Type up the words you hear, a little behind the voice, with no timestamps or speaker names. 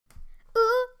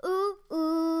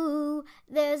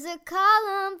There's a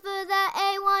column for the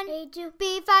A1, A2,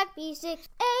 B5, B6,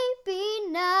 A,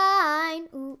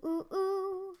 B9. Ooh, ooh,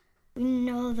 ooh. You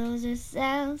know those are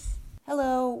cells.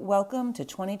 Hello, welcome to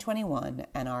 2021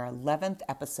 and our 11th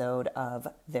episode of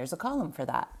There's a Column for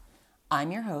That.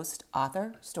 I'm your host,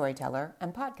 author, storyteller,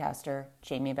 and podcaster,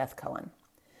 Jamie Beth Cohen.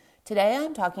 Today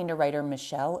I'm talking to writer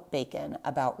Michele Bacon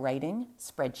about writing,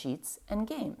 spreadsheets, and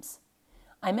games.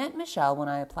 I met Michele when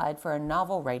I applied for a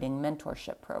novel writing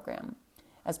mentorship program.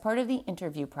 As part of the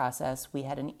interview process, we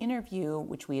had an interview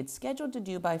which we had scheduled to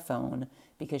do by phone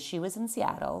because she was in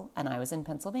Seattle and I was in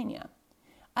Pennsylvania.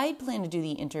 I had planned to do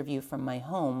the interview from my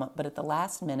home, but at the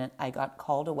last minute I got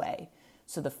called away.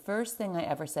 So the first thing I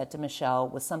ever said to Michele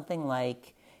was something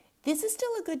like, "This is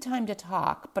still a good time to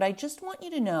talk, but I just want you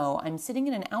to know I'm sitting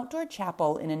in an outdoor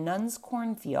chapel in a nun's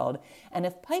cornfield, and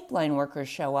if pipeline workers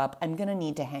show up, I'm going to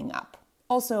need to hang up.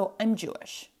 Also, I'm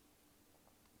Jewish."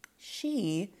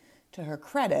 She, to her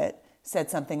credit, said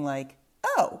something like,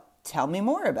 "Oh, tell me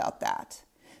more about that."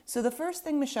 So the first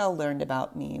thing Michele learned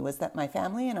about me was that my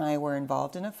family and I were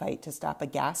involved in a fight to stop a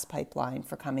gas pipeline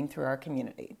for coming through our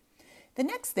community. The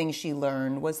next thing she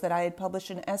learned was that I had published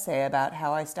an essay about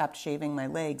how I stopped shaving my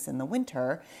legs in the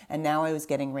winter, and now I was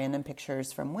getting random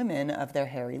pictures from women of their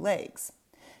hairy legs.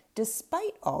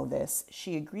 Despite all this,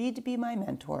 she agreed to be my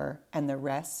mentor, and the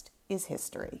rest is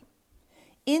history.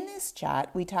 In this chat,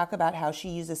 we talk about how she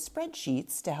uses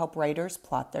spreadsheets to help writers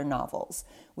plot their novels,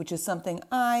 which is something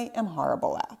I am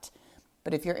horrible at.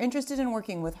 But if you're interested in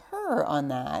working with her on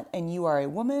that, and you are a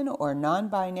woman or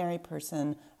non-binary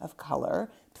person of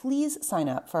color, please sign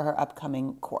up for her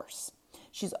upcoming course.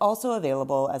 She's also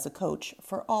available as a coach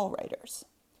for all writers.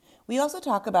 We also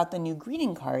talk about the new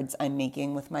greeting cards I'm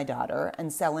making with my daughter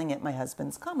and selling at my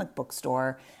husband's comic book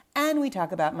store, and we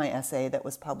talk about my essay that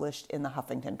was published in the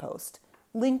Huffington Post.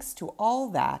 Links to all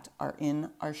that are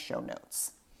in our show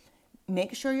notes.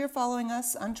 Make sure you're following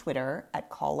us on Twitter at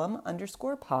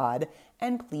column_pod,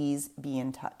 and please be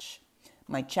in touch.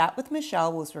 My chat with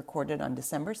Michele was recorded on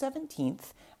December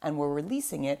 17th, and we're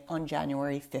releasing it on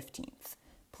January 15th.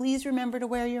 Please remember to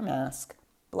wear your mask.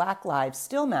 Black lives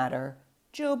still matter.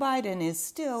 Joe Biden is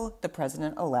still the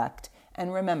president-elect.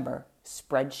 And remember,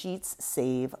 spreadsheets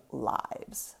save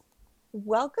lives.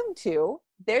 Welcome to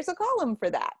There's a Column for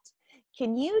That.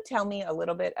 Can you tell me a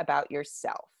little bit about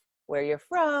yourself? Where you're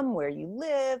from, where you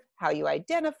live, how you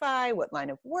identify, what line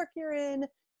of work you're in?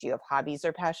 Do you have hobbies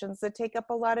or passions that take up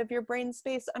a lot of your brain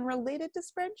space unrelated to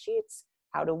spreadsheets?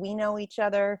 How do we know each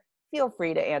other? Feel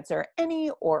free to answer any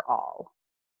or all.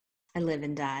 I live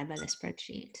and die by the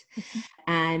spreadsheet.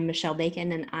 I'm Michele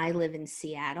Bacon and I live in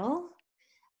Seattle.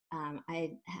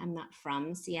 I'm not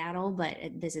from Seattle, but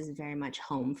this is very much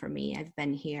home for me. I've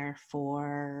been here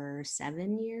for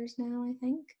 7 years now, I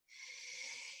think.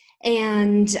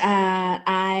 And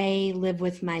I live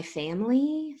with my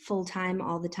family full-time,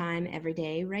 all the time, every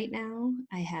day right now.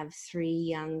 I have 3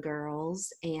 young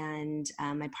girls and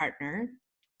my partner,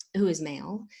 who is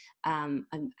male. I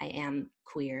am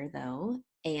queer, though.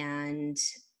 And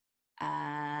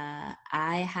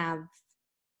I have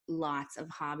lots of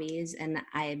hobbies, and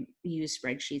I use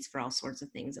spreadsheets for all sorts of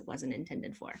things it wasn't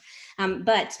intended for.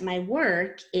 But my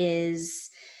work is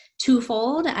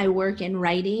twofold. I work in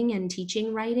writing and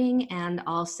teaching writing, and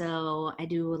also I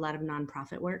do a lot of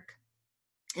nonprofit work.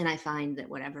 And I find that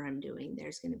whatever I'm doing,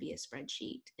 there's going to be a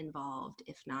spreadsheet involved,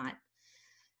 if not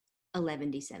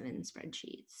 11-7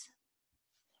 spreadsheets.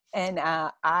 And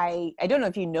I don't know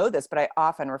if you know this, but I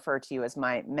often refer to you as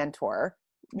my mentor.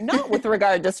 Not with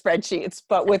regard to spreadsheets,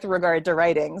 but with regard to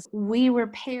writings. We were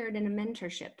paired in a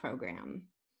mentorship program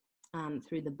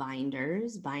through the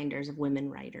binders of women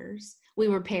writers. We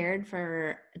were paired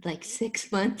for like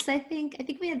 6 months, I think. I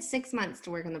think we had 6 months to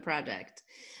work on the project.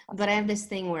 But I have this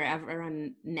thing wherever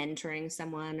I'm mentoring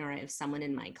someone or I have someone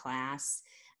in my class,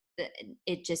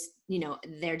 it just,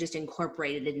 they're just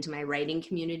incorporated into my writing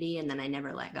community, and then I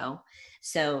never let go.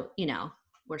 So,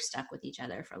 we're stuck with each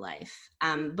other for life.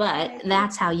 But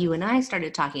that's how you and I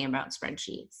started talking about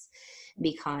spreadsheets,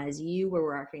 because you were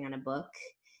working on a book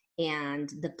and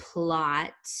the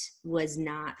plot was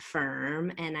not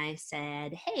firm. And I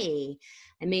said, hey,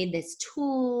 I made this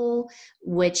tool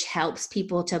which helps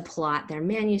people to plot their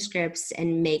manuscripts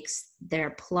and makes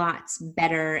their plots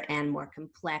better and more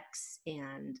complex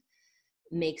and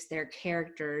makes their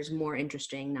characters more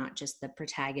interesting, not just the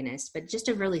protagonist, but just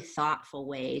a really thoughtful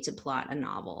way to plot a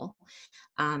novel.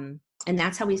 And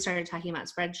that's how we started talking about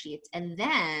spreadsheets. And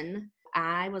then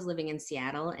I was living in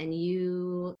Seattle and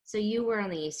you were on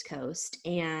the East Coast,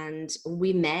 and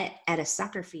we met at a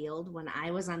soccer field when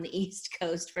I was on the East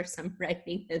Coast for some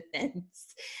writing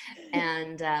events.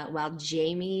 And while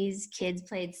Jamie's kids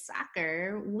played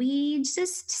soccer, we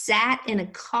just sat in a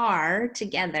car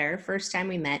together. First time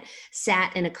we met,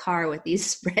 sat in a car with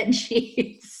these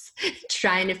spreadsheets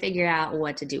trying to figure out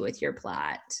what to do with your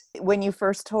plot. When you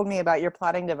first told me about your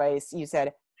plotting device, you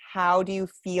said, "How do you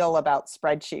feel about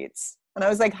spreadsheets?" And I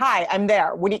was like, "Hi, I'm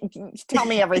there. Tell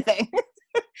me everything."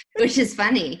 Which is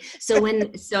funny. So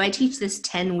I teach this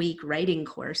 10-week writing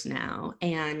course now,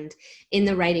 and in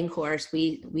the writing course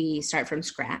we start from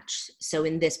scratch. So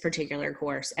in this particular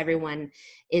course, everyone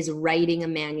is writing a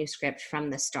manuscript from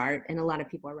the start, and a lot of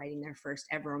people are writing their first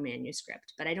ever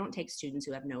manuscript, but I don't take students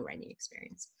who have no writing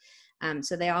experience.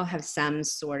 So they all have some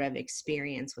sort of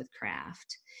experience with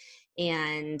craft.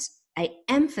 And I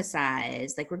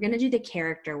emphasize, like, we're going to do the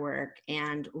character work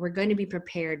and we're going to be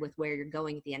prepared with where you're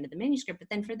going at the end of the manuscript. But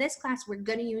then for this class, we're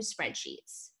going to use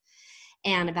spreadsheets.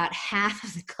 And about half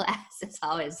of the class is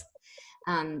always,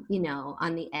 on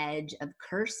the edge of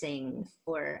cursing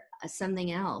or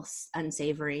something else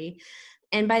unsavory.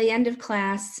 And by the end of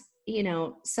class,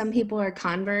 some people are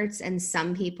converts and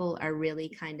some people are really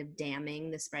kind of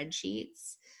damning the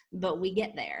spreadsheets, but we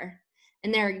get there.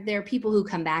 And there are people who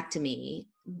come back to me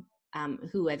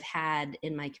who I've had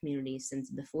in my community since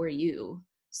before you,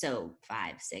 so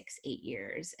 5, 6, 8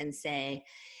 years, and say,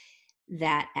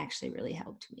 that actually really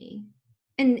helped me.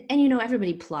 And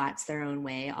everybody plots their own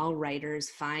way. All writers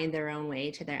find their own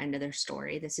way to their end of their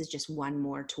story. This is just one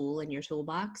more tool in your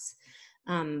toolbox.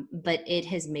 But it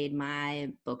has made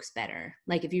my books better.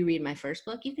 Like, if you read my first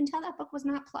book, you can tell that book was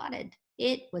not plotted.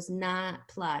 It was not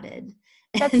plotted.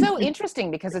 That's so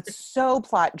interesting because it's so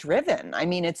plot driven. I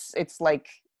mean, it's like,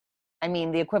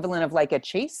 the equivalent of like a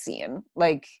chase scene.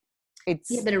 Like,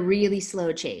 it's but a really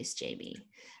slow chase, Jamie.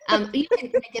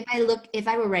 If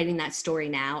I were writing that story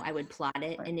now, I would plot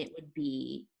it and it would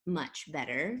be much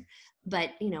better.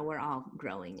 But we're all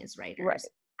growing as writers. Right.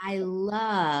 I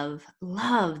love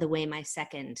the way my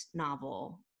second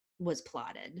novel was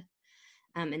plotted.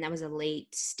 And that was a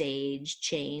late stage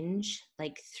change,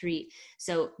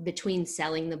 so between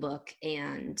selling the book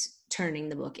and turning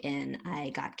the book in, I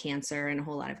got cancer and a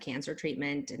whole lot of cancer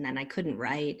treatment, and then I couldn't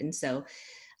write. And so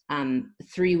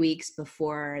 3 weeks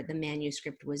before the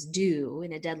manuscript was due,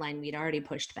 in a deadline we'd already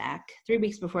pushed back, 3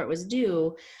 weeks before it was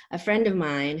due, a friend of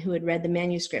mine who had read the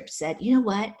manuscript said, "You know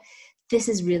what? This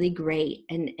is really great,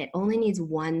 and it only needs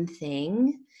one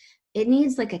thing. It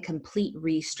needs like a complete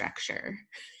restructure."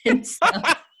 And so,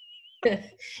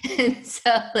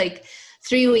 like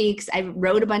 3 weeks, I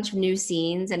wrote a bunch of new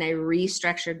scenes and I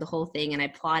restructured the whole thing and I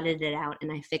plotted it out and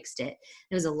I fixed it.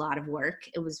 It was a lot of work.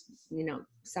 It was,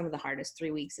 some of the hardest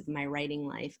 3 weeks of my writing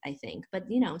life, I think. But,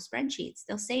 spreadsheets,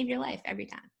 they'll save your life every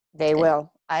time. They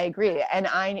will. I agree. And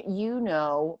I don't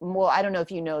know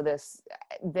if you know this,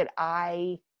 that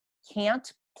I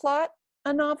can't plot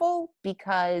a novel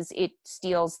because it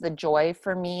steals the joy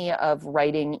for me of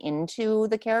writing into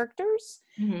the characters.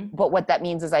 Mm-hmm. But what that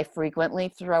means is I frequently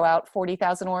throw out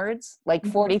 40,000 words. Like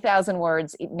 40,000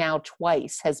 words now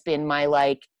twice has been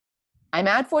my I'm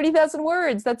at 40,000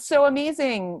 words. That's so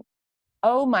amazing.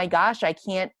 Oh my gosh, I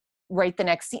can't write the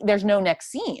next scene. There's no next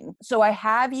scene. So I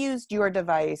have used your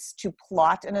device to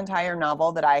plot an entire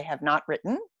novel that I have not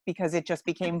written because it just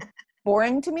became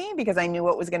boring to me because I knew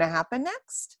what was going to happen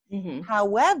next. Mm-hmm.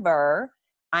 However,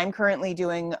 I'm currently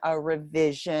doing a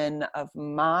revision of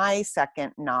my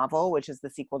second novel, which is the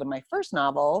sequel to my first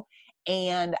novel.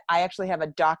 And I actually have a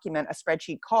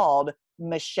spreadsheet called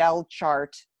Michele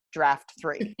Chart Draft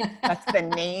 3. That's the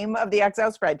name of the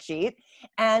Excel spreadsheet.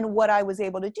 And what I was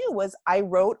able to do was I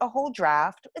wrote a whole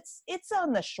draft. It's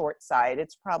on the short side.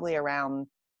 It's probably around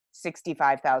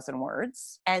 65,000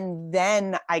 words. And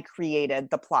then I created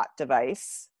the plot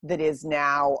device that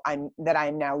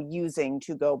I'm now using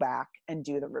to go back and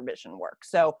do the revision work.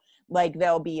 So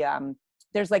there'll be,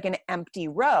 there's an empty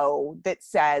row that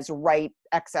says write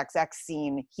XXX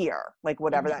scene here,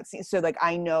 whatever that scene. So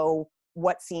I know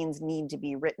what scenes need to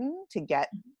be written to get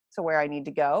to where I need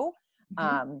to go.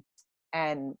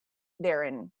 And they're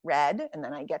in red, and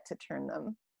then I get to turn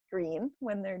them green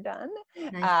when they're done.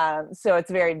 Nice. So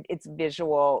it's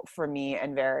visual for me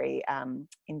and very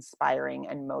inspiring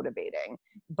and motivating.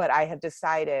 But I have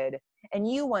decided,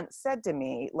 and you once said to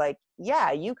me,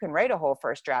 yeah, you can write a whole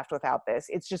first draft without this.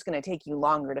 It's just going to take you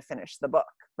longer to finish the book.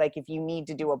 If you need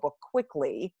to do a book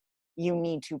quickly, you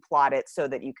need to plot it so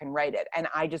that you can write it. And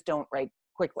I just don't write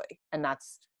quickly. And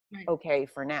that's okay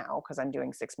for now because I'm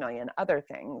doing 6 million other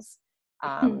things.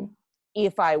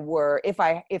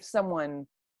 if someone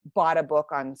bought a book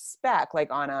on spec,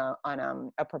 like on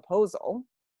a proposal,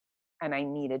 and I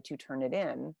needed to turn it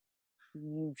in,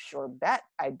 you sure bet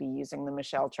I'd be using the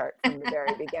Michele chart from the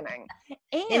very beginning.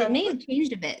 And it may And have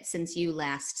changed a bit since you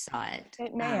last saw it.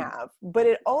 it may have, but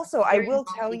it also, I Very will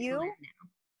tell multicolored you,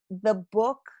 now. the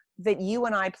book that you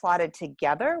and I plotted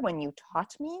together when you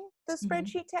taught me the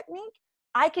spreadsheet technique,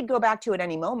 I could go back to at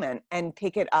any moment and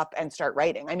pick it up and start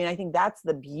writing. I mean, I think that's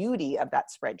the beauty of that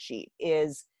spreadsheet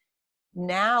is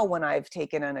now when I've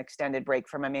taken an extended break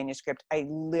from my manuscript, I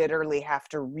literally have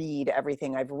to read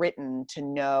everything I've written to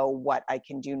know what I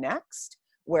can do next.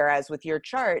 Whereas with your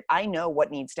chart, I know what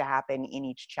needs to happen in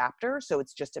each chapter. So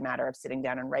it's just a matter of sitting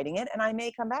down and writing it, and I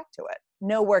may come back to it.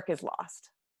 No work is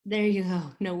lost. There you go.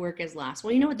 No work is lost.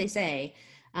 Well, you know what they say.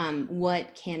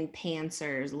 What can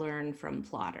pantsers learn from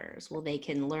plotters? Well, they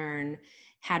can learn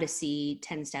how to see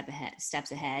 10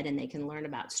 steps ahead, and they can learn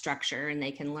about structure, and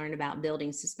they can learn about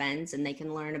building suspense, and they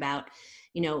can learn about,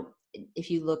 you know,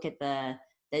 if you look at the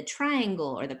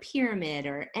triangle or the pyramid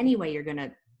or any way you're going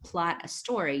to plot a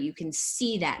story, you can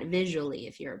see that visually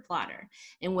if you're a plotter.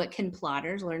 And what can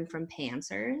plotters learn from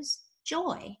pantsers?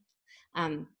 Joy.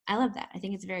 I love that. I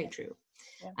think it's very true.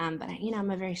 Yeah. But I'm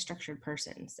a very structured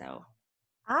person, so.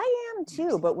 I am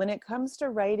too, but when it comes to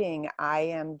writing,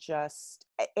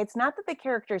 it's not that the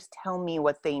characters tell me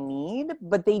what they need,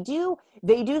 but they do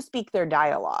speak their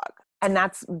dialogue. And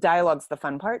dialogue's the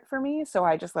fun part for me. So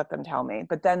I just let them tell me.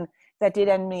 But then that did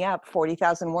end me up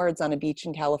 40,000 words on a beach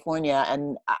in California.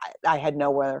 And I had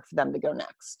nowhere for them to go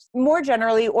next. More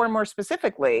generally, or more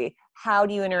specifically, how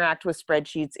do you interact with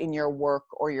spreadsheets in your work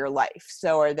or your life?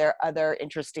 So are there other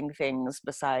interesting things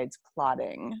besides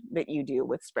plotting that you do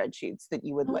with spreadsheets that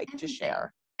you would like to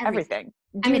share? Everything.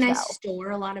 I store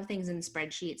a lot of things in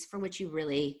spreadsheets for which you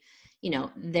really,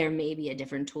 there may be a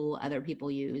different tool other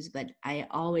people use, but I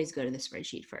always go to the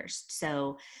spreadsheet first.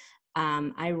 So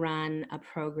I run a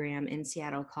program in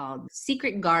Seattle called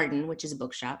Secret Garden, which is a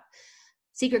bookshop,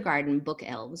 Secret Garden Book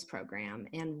Elves program.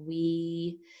 And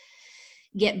we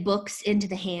get books into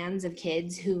the hands of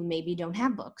kids who maybe don't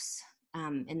have books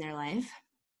in their life.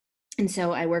 And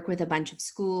so I work with a bunch of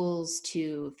schools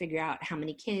to figure out how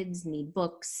many kids need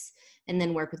books, and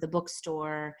then work with the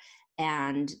bookstore.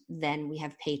 And then we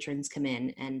have patrons come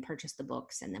in and purchase the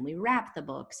books, and then we wrap the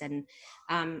books. And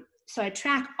so I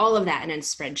track all of that in a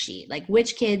spreadsheet, like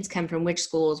which kids come from which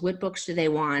schools, what books do they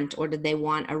want, or do they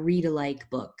want a read-alike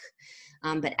book?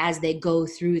 But as they go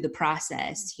through the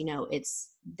process, it's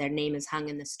their name is hung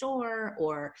in the store,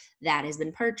 or that has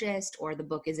been purchased, or the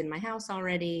book is in my house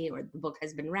already, or the book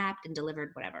has been wrapped and delivered,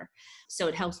 whatever. So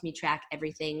it helps me track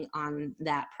everything on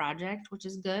that project, which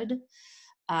is good.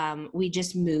 We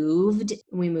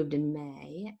moved in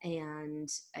May, and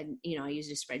I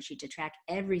used a spreadsheet to track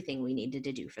everything we needed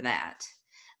to do for that.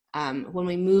 When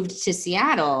we moved to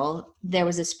Seattle, there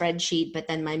was a spreadsheet, but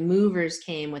then my movers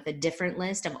came with a different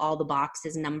list of all the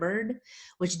boxes numbered,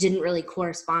 which didn't really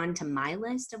correspond to my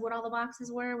list of what all the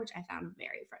boxes were, which I found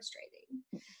very frustrating.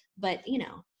 But,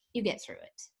 you get through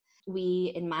it.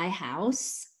 We, in my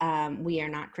house, we are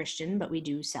not Christian, but we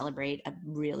do celebrate a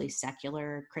really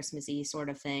secular Christmassy sort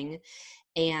of thing.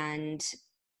 And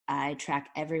I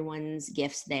track everyone's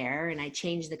gifts there, and I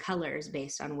change the colors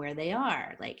based on where they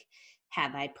are. Like,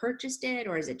 have I purchased it,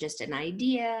 or is it just an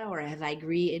idea, or have I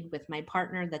agreed with my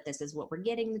partner that this is what we're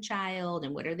getting the child,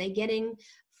 and what are they getting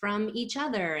from each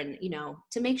other, and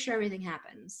to make sure everything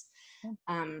happens.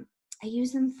 I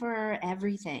use them for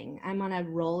everything. I'm on a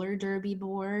roller derby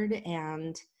board,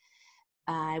 and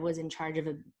I was in charge of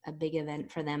a big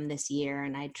event for them this year,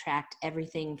 and I tracked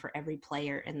everything for every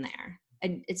player in there.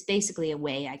 It's basically a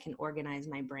way I can organize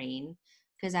my brain,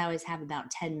 because I always have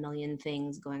about 10 million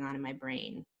things going on in my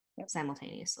brain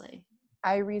simultaneously.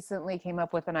 I recently came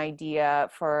up with an idea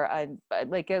for a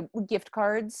gift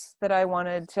cards that I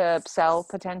wanted to sell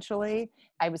potentially.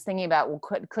 I was thinking about, well,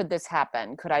 could this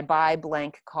happen? Could I buy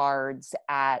blank cards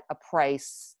at a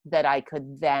price that I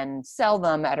could then sell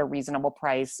them at a reasonable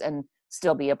price and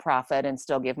still be a profit and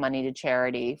still give money to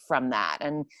charity from that?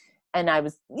 And I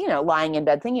was, lying in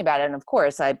bed thinking about it. And of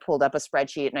course I pulled up a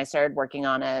spreadsheet and I started working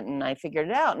on it, and I figured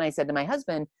it out. And I said to my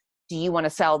husband, do you want to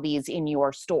sell these in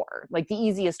your store? Like, the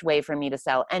easiest way for me to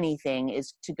sell anything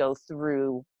is to go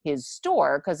through his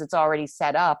store, because it's already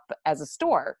set up as a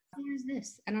store. Where's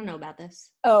this? I don't know about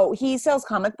this. Oh, he sells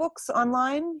comic books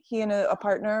online. He and a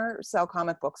partner sell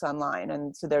comic books online.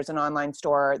 And so there's an online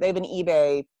store. They have an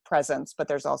eBay presence, but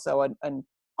there's also an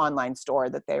online store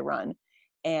that they run.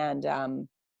 And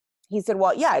he said,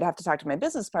 well, yeah, I'd have to talk to my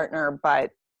business partner,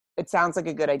 but it sounds like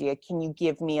a good idea. Can you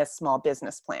give me a small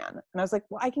business plan? And I was like,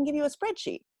 well, I can give you a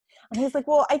spreadsheet. And he was like,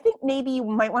 well, I think maybe you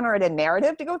might want to write a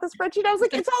narrative to go with the spreadsheet. I was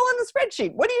like, it's all in the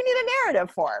spreadsheet. What do you need a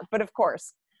narrative for? But of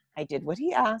course, I did what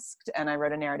he asked, and I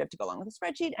wrote a narrative to go along with the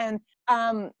spreadsheet. And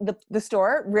the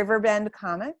store,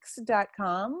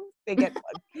 riverbendcomics.com,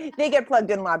 they get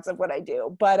plugged in lots of what I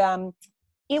do. But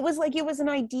it was an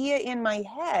idea in my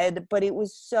head, but it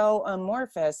was so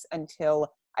amorphous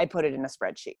until I put it in a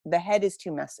spreadsheet. The head is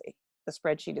too messy. The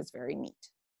spreadsheet is very neat.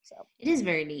 So it is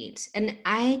very neat. And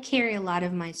I carry a lot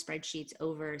of my spreadsheets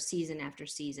over season after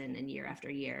season and year after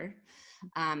year.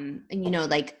 And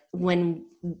like when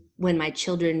my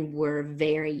children were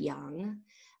very young,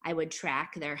 I would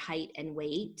track their height and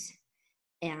weight,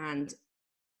 and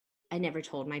I never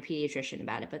told my pediatrician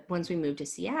about it. But once we moved to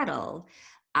Seattle,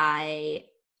 I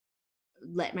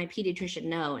let my pediatrician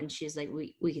know, and she's like,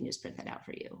 we can just print that out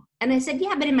for you. And I said,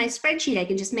 yeah, but in my spreadsheet I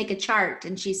can just make a chart.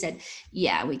 And she said,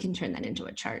 yeah, we can turn that into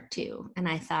a chart too. And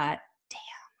I thought, damn,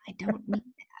 I don't need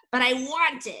that, but I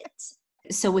want it.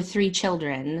 So with 3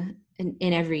 children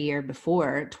in every year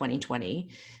before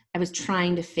 2020, I was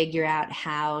trying to figure out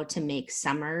how to make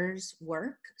summers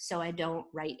work. So I don't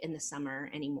write in the summer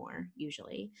anymore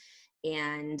usually,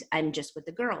 and I'm just with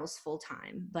the girls full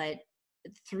time. But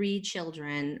 3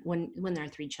 children, when there are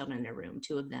 3 children in a room,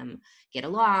 2 of them get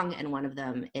along and one of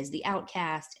them is the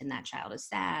outcast, and that child is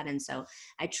sad. And so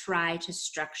I try to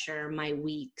structure my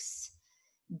weeks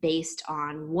based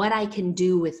on what I can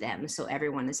do with them so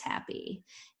everyone is happy.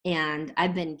 And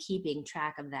I've been keeping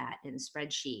track of that in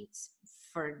spreadsheets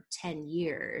for 10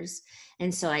 years.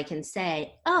 And so I can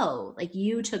say, oh, like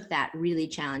you took that really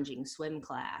challenging swim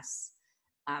class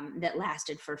that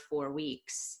lasted for 4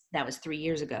 weeks. That was 3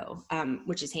 years ago,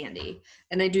 which is handy.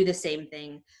 And I do the same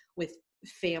thing with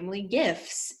family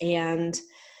gifts and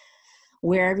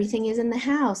where everything is in the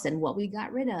house and what we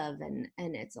got rid of. And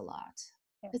it's a lot.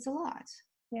 Yeah. It's a lot.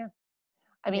 Yeah.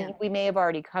 I mean, we may have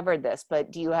already covered this,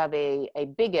 but do you have a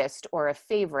biggest or a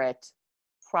favorite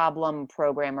problem,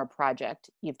 program, or project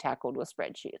you've tackled with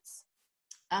spreadsheets?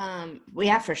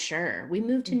 Yeah, for sure. We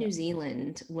moved to New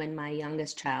Zealand when my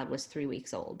youngest child was 3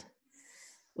 weeks old,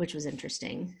 which was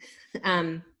interesting.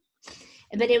 But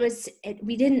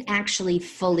we didn't actually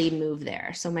fully move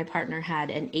there. So my partner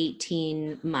had an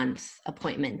 18-month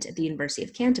appointment at the University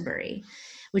of Canterbury,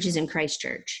 which is in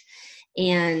Christchurch.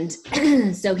 And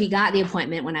so he got the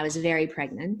appointment when I was very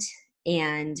pregnant,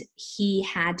 and he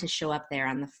had to show up there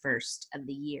on the first of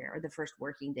the year, or the first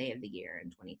working day of the year in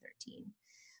 2013.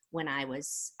 When I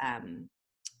was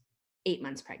 8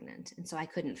 months pregnant. And so I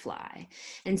couldn't fly.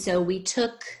 And so we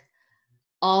took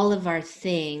all of our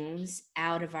things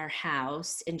out of our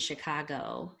house in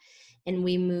Chicago, and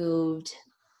we moved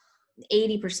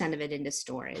 80% of it into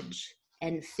storage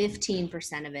and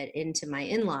 15% of it into my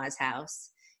in-laws' house,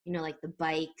 like the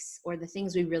bikes or the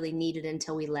things we really needed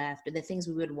until we left, or the things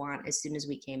we would want as soon as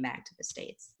we came back to the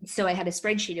States. So I had a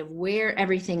spreadsheet of where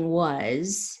everything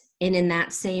was. And in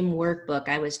that same workbook,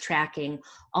 I was tracking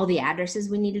all the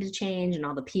addresses we needed to change and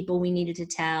all the people we needed to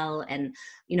tell, and,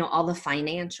 all the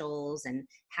financials and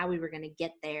how we were going to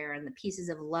get there, and the pieces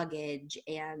of luggage,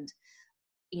 and,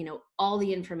 all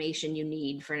the information you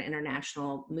need for an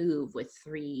international move with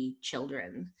 3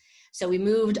 children. So we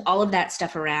moved all of that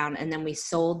stuff around, and then we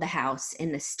sold the house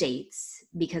in the States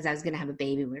because I was going to have a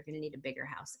baby. We were going to need a bigger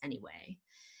house anyway.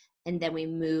 And then we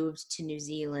moved to New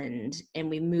Zealand, and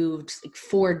we moved like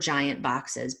 4 giant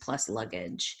boxes plus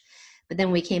luggage. But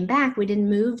then we came back, we didn't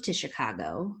move to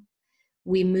Chicago.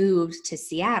 We moved to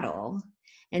Seattle.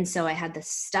 And so I had the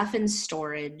stuff in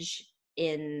storage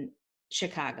in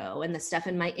Chicago, and the stuff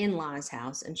in my in-laws'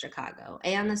 house in Chicago,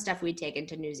 and the stuff we'd taken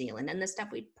to New Zealand, and the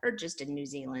stuff we'd purchased in New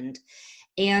Zealand,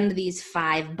 and these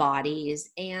 5 bodies,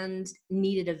 and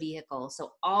needed a vehicle.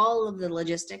 So all of the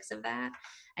logistics of that,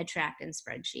 I tracked in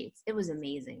spreadsheets. It was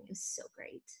amazing. It was so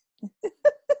great.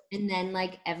 And then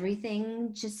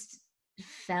everything just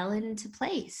fell into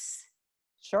place.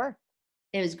 Sure.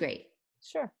 It was great.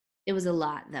 Sure. It was a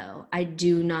lot though. I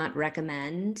do not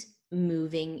recommend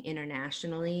moving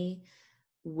internationally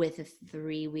with a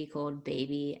 3-week-old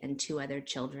baby and 2 other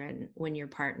children when your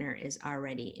partner is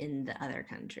already in the other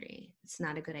country. It's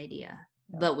not a good idea.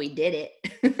 But we did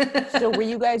it. So were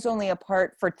you guys only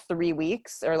apart for 3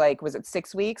 weeks, or was it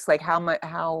 6 weeks?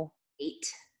 How?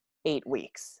 8. 8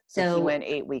 weeks. So he went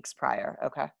 8 weeks prior.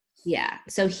 Okay. Yeah.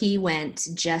 So he went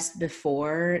just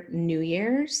before New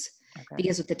Year's,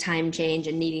 because with the time change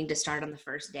and needing to start on the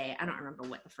first day, I don't remember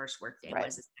what the first work day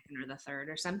was, the second or the third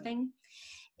or something.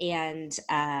 And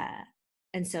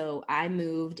so I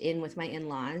moved in with my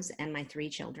in-laws and my 3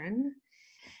 children.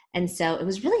 And so it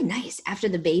was really nice after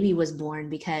the baby was born,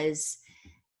 because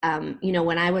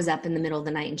when I was up in the middle of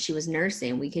the night and she was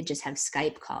nursing, we could just have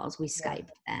Skype calls. We Skyped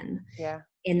then. Yeah.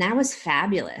 And that was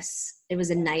fabulous. It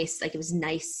was it was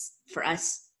nice for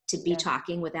us to be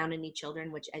talking without any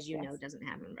children, which, as you know, doesn't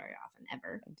happen very often,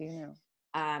 ever. I do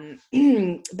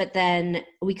know. But then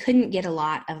we couldn't get a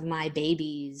lot of my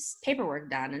baby's paperwork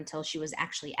done until she was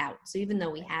actually out. So even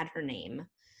though we had her name,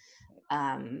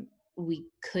 we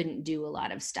couldn't do a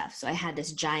lot of stuff. So I had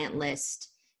this giant list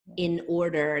in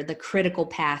order, the critical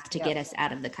path to get us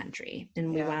out of the country.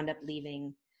 And we wound up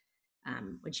leaving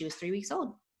when she was 3 weeks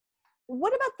old.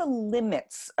 What about the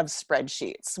limits of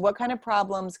spreadsheets? What kind of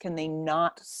problems can they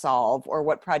not solve, or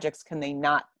what projects can they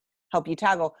not help you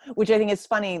tackle? Which I think is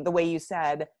funny, the way you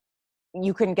said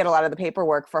you couldn't get a lot of the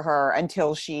paperwork for her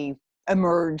until she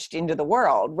emerged into the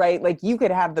world, right? Like, you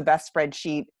could have the best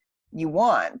spreadsheet you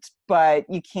want, but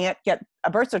you can't get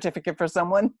a birth certificate for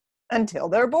someone until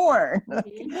they're born.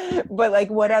 Mm-hmm. But like,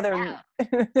 what other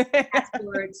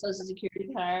passport, social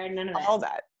security card, none of that. All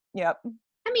that. Yep.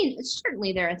 I mean,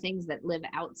 certainly there are things that live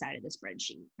outside of the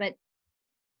spreadsheet, but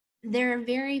there are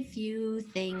very few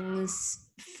things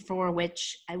for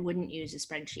which I wouldn't use a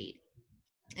spreadsheet.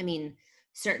 I mean,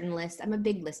 certain lists, I'm a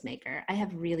big list maker. I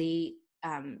have really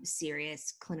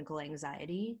serious clinical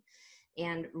anxiety,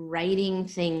 and writing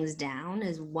things down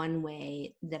is one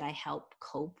way that I help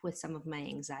cope with some of my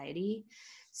anxiety.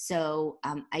 So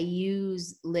I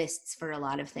use lists for a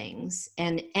lot of things,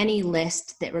 and any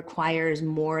list that requires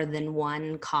more than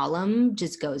one column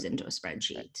just goes into a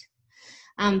spreadsheet.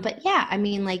 But yeah, I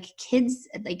mean, like kids,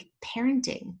 like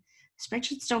parenting,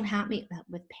 spreadsheets don't help me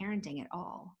with parenting at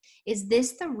all. Is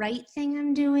this the right thing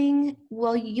I'm doing?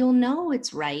 Well, you'll know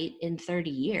it's right in 30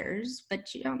 years,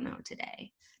 but you don't know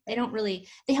today. They help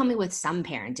me with some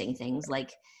parenting things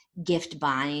like gift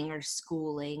buying or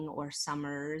schooling or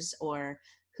summers or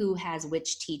who has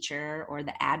which teacher or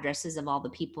the addresses of all the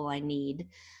people I need.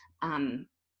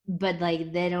 But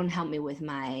like, they don't help me with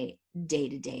my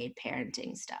day-to-day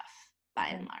parenting stuff by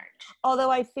and large.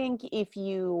 Although I think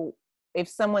if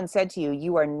someone said to you,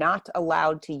 you are not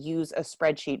allowed to use a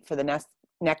spreadsheet for the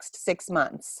next 6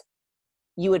 months,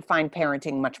 you would find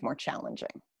parenting much more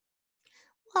challenging.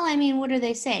 Well, I mean, what are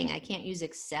they saying? I can't use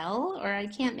Excel, or I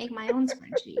can't make my own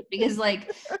spreadsheet? Because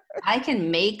like, I can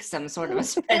make some sort of a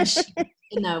spreadsheet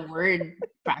in a word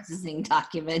processing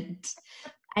document.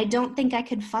 I don't think I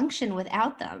could function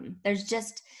without them. There's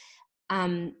just,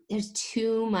 there's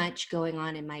too much going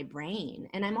on in my brain.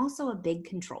 And I'm also a big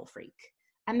control freak.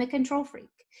 I'm a control freak.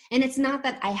 And it's not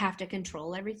that I have to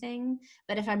control everything,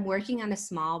 but if I'm working on a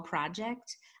small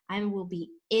project, I will be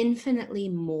infinitely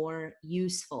more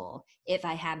useful if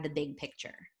I have the big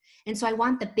picture. And so I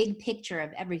want the big picture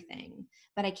of everything,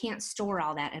 but I can't store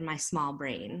all that in my small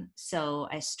brain. So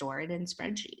I store it in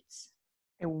spreadsheets.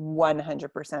 I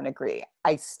 100% agree.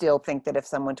 I still think that if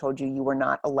someone told you you were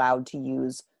not allowed to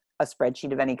use a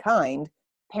spreadsheet of any kind,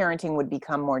 parenting would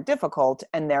become more difficult,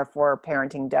 and therefore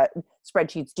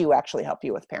spreadsheets do actually help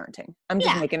you with parenting. I'm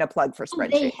just making a plug for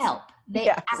spreadsheets. They help. They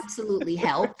absolutely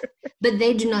help, but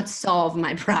they do not solve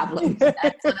my problem.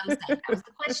 That's what I'm saying. That was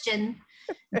the question.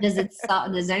 Does it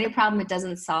solve? Is there any problem it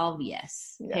doesn't solve?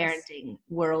 Yes. Parenting,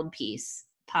 world peace,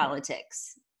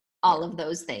 politics, all of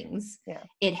those things. Yeah.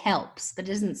 It helps, but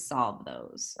it doesn't solve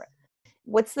those. Right.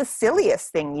 What's the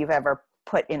silliest thing you've ever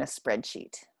put in a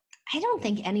spreadsheet? I don't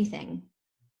think anything.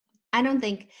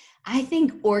 I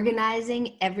think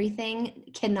organizing everything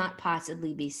cannot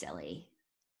possibly be silly.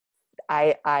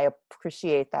 I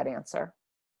appreciate that answer.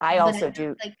 I also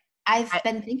do. Like, I've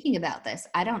been thinking about this.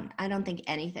 I don't think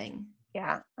anything.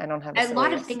 Yeah, I don't have a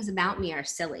lot of things about me are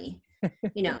silly.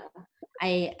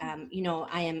 I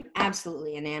am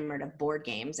absolutely enamored of board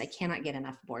games. I cannot get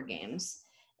enough board games.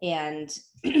 And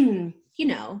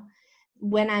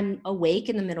when I'm awake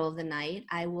in the middle of the night,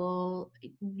 I will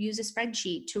use a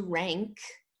spreadsheet to rank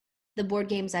the board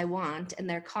games I want and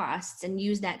their costs, and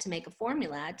use that to make a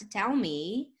formula to tell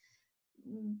me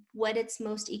what it's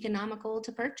most economical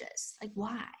to purchase. Like,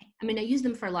 why? I mean, I use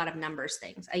them for a lot of numbers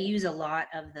things. I use a lot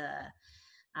of the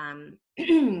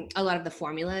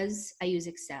formulas. I use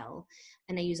Excel,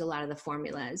 and I use a lot of the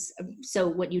formulas. So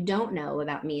what you don't know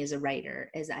about me as a writer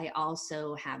is I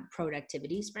also have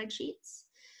productivity spreadsheets.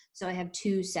 So I have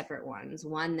two separate ones.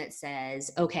 One that says,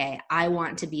 okay, I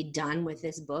want to be done with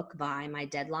this book by my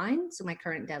deadline. So my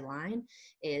current deadline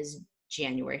is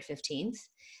January 15th.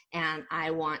 And I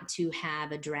want to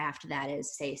have a draft that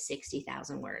is, say,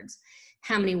 60,000 words.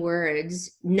 How many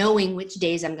words, knowing which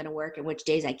days I'm going to work and which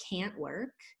days I can't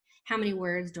work, how many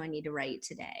words do I need to write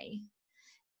today?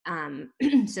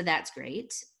 So that's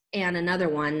great. And another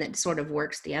one that sort of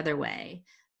works the other way.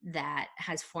 that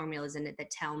has formulas in it that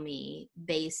tell me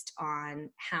based on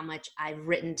how much I've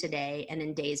written today and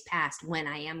in days past when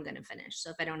I am going to finish. So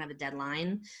if I don't have a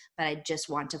deadline, but I just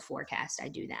want to forecast, I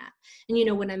do that.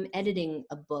 And when I'm editing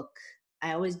a book,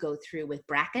 I always go through with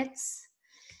brackets.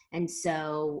 And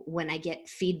so when I get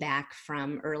feedback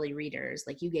from early readers,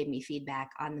 like you gave me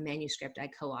feedback on the manuscript I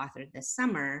co-authored this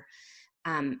summer,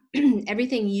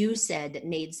 everything you said that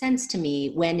made sense to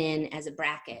me went in as a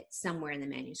bracket somewhere in the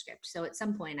manuscript. So at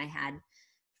some point I had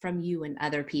from you and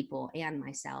other people and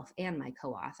myself and my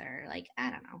co-author,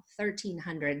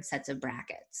 1,300 sets of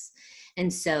brackets.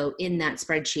 And so in that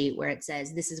spreadsheet where it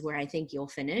says, this is where I think you'll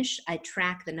finish, I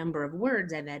track the number of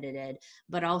words I've edited,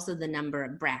 but also the number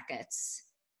of brackets.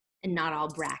 And not all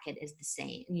bracket is the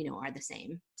same, are the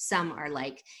same. Some are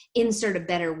like insert a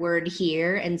better word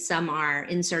here and some are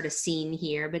insert a scene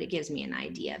here, but it gives me an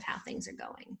idea of how things are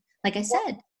going. Like I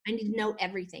said, I need to know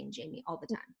everything, Jamie, all the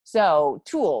time. So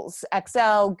tools,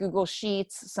 Excel, Google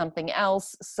Sheets, something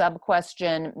else,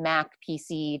 sub-question, Mac,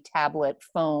 PC, tablet,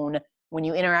 phone. When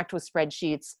you interact with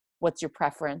spreadsheets, what's your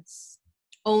preference?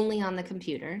 Only on the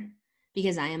computer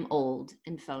because I am old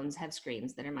and phones have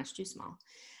screens that are much too small.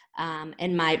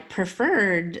 And my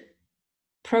preferred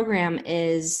program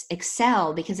is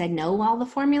Excel because I know all the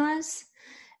formulas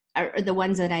are the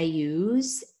ones that I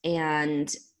use.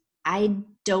 And I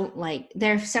don't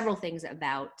there are several things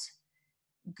about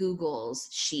Google's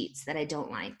sheets that I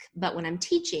don't like. But when I'm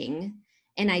teaching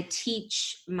and I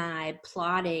teach my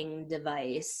plotting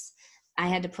device, I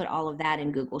had to put all of that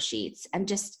in Google Sheets. I'm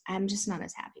just not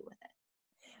as happy with it.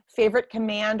 Favorite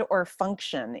command or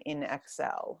function in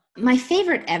Excel? My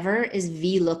favorite ever is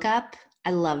VLOOKUP.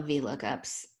 I love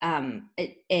VLOOKUPs.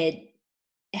 It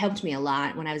helped me a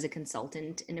lot when I was a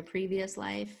consultant in a previous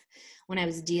life, when I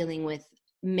was dealing with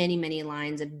many, many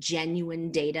lines of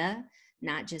genuine data,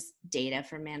 not just data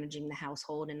for managing the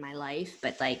household in my life,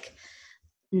 but like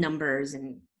numbers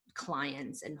and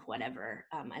clients and whatever.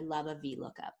 I love a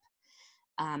VLOOKUP.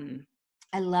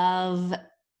 I love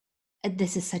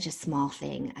this is such a small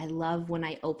thing. I love when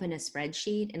I open a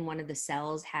spreadsheet and one of the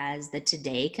cells has the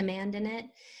today command in it,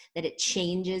 that it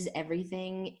changes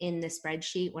everything in the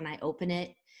spreadsheet when I open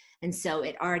it. And so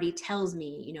it already tells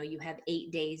me, you have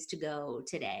 8 days to go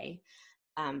today.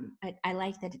 I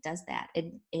like that it does that.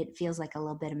 It feels like a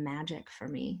little bit of magic for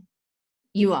me.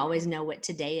 You always know what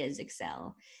today is,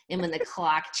 Excel. And when the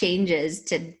clock changes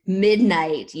to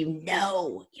midnight, you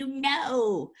know.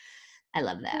 I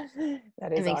love that.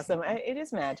 That is awesome. It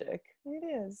is magic. It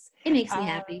is. It makes me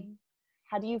happy.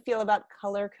 How do you feel about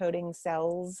color coding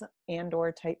cells and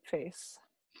or typeface?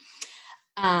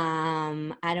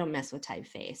 I don't mess with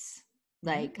typeface.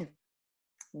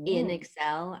 In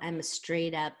Excel, I'm a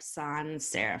straight up sans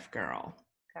serif girl.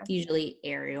 Okay. Usually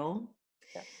Arial.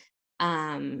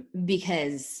 Okay.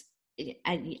 Because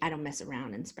I don't mess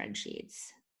around in spreadsheets.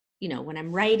 When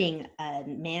I'm writing a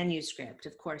manuscript,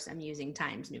 of course, I'm using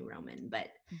Times New Roman, but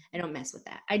I don't mess with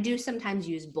that. I do sometimes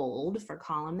use bold for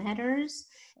column headers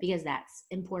because that's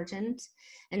important.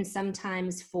 And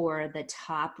sometimes for the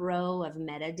top row of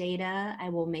metadata, I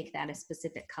will make that a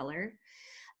specific color.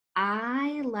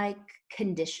 I like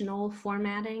conditional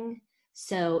formatting.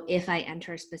 So if I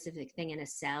enter a specific thing in a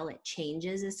cell, it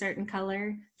changes a certain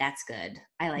color. That's good.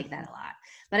 I like that a lot.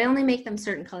 But I only make them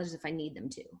certain colors if I need them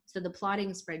to. So the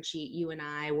plotting spreadsheet you and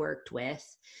I worked with,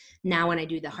 now when I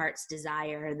do the Heart's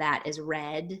Desire, that is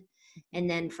red. And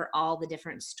then for all the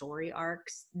different story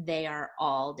arcs, they are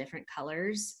all different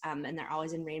colors. And they're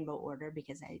always in rainbow order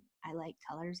because I like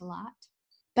colors a lot.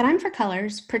 But I'm for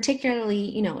colors,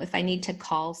 particularly, if I need to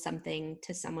call something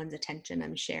to someone's attention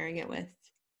I'm sharing it with.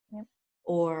 Yep.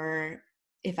 Or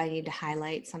if I need to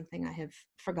highlight something I have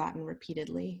forgotten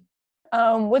repeatedly.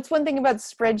 What's one thing about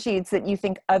spreadsheets that you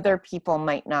think other people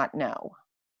might not know?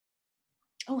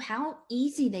 Oh, how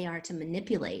easy they are to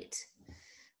manipulate.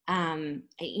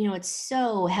 It's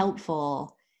so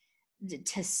helpful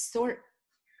to sort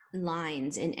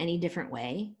lines in any different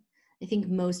way. I think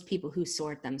most people who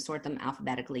sort them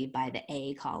alphabetically by the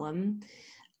A column,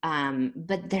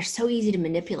 but they're so easy to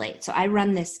manipulate. So I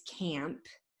run this camp.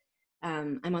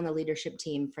 I'm on the leadership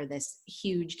team for this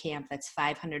huge camp that's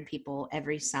 500 people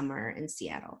every summer in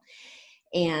Seattle.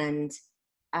 And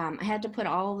I had to put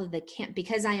all of the camp,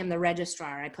 because I am the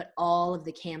registrar, I put all of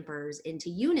the campers into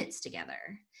units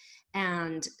together.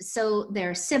 And so there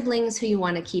are siblings who you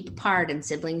want to keep apart and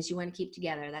siblings you want to keep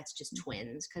together. That's just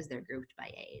twins because they're grouped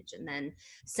by age. And then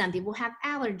some people have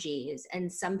allergies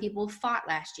and some people fought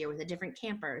last year with a different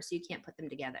camper, so you can't put them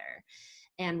together.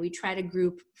 And we try to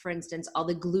group, for instance, all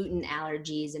the gluten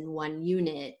allergies in one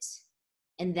unit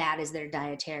and that is their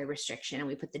dietary restriction. And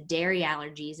we put the dairy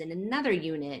allergies in another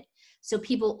unit so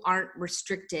people aren't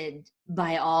restricted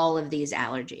by all of these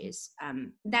allergies,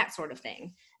 that sort of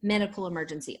thing, medical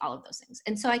emergency, all of those things.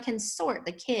 And so I can sort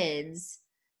the kids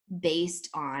based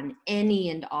on any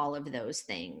and all of those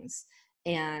things,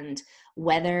 and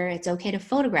whether it's okay to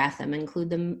photograph them,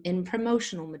 include them in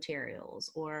promotional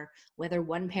materials, or whether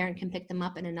one parent can pick them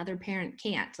up and another parent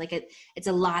can't. Like it's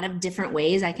a lot of different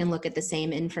ways I can look at the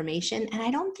same information. And I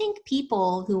don't think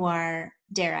people who are,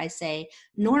 dare I say,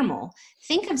 normal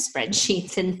think of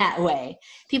spreadsheets in that way.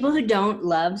 People who don't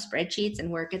love spreadsheets and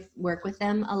work with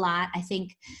them a lot, I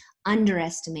think,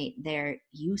 underestimate their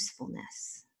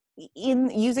usefulness. In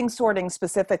using sorting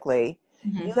specifically,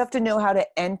 Mm-hmm. you have to know how to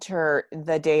enter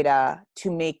the data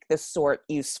to make the sort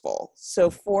useful.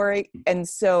 So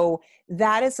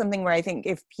that is something where I think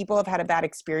if people have had a bad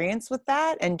experience with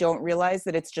that and don't realize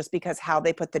that it's just because how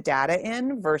they put the data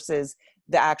in versus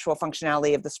the actual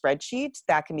functionality of the spreadsheet,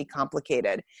 that can be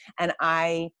complicated. And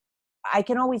I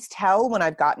can always tell when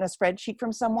I've gotten a spreadsheet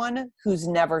from someone who's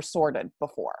never sorted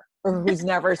before or who's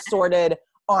never sorted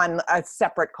on a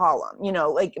separate column,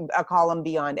 like a column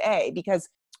beyond A, because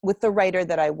with the writer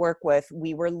that I work with,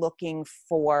 we were looking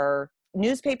for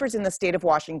newspapers in the state of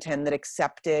Washington that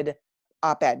accepted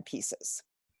op-ed pieces.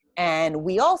 And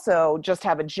we also just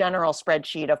have a general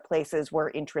spreadsheet of places we're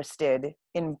interested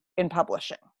in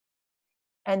publishing.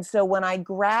 And so when I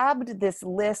grabbed this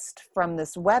list from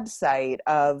this website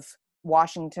of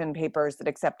Washington papers that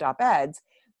accept op-eds,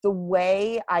 the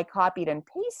way I copied and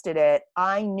pasted it,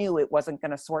 I knew it wasn't going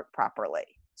to sort properly.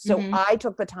 So I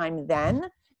took the time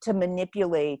then to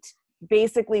manipulate,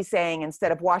 basically saying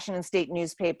instead of Washington State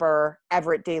Newspaper,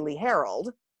 Everett Daily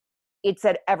Herald, it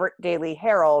said Everett Daily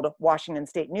Herald, Washington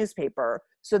State Newspaper,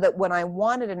 so that when I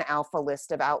wanted an alpha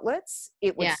list of outlets,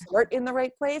 it would sort in the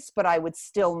right place, but I would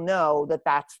still know that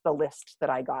that's the list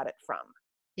that I got it from.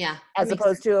 Yeah. As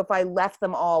opposed to if I left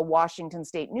them all Washington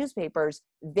State newspapers,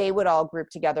 they would all group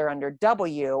together under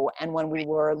W. And when we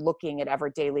were looking at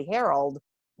Everett Daily Herald,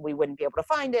 we wouldn't be able to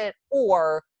find it.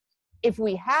 Or if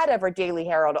we had Everett Daily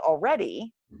Herald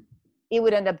already, it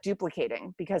would end up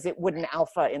duplicating because it wouldn't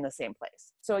alpha in the same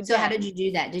place. So how did you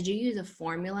do that? Did you use a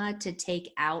formula to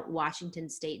take out Washington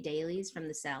State dailies from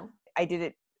the cell? I did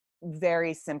it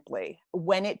very simply.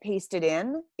 When it pasted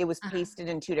in, it was pasted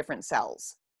in two different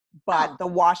cells. But the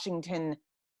Washington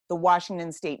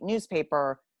State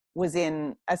newspaper was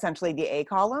in essentially the A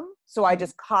column. So I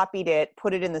just copied it,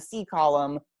 put it in the C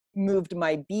column, moved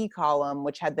my B column,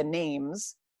 which had the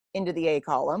names, into the A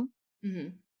column,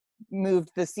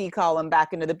 moved the C column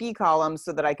back into the B column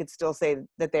so that I could still say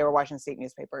that they were Washington State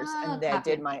newspapers, and then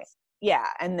did my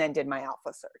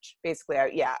alpha search. Basically,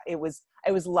 it was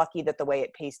lucky that the way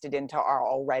it pasted into our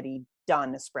already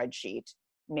done spreadsheet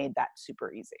made that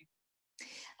super easy.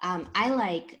 I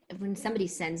like when somebody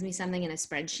sends me something in a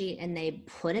spreadsheet and they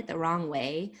put it the wrong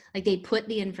way, like they put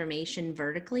the information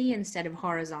vertically instead of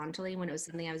horizontally when it was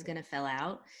something I was going to fill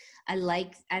out. I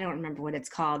don't remember what it's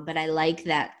called, but I like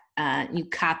that you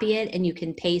copy it and you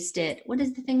can paste it. What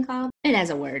is the thing called? It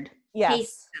has a word. Yes.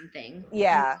 Paste something.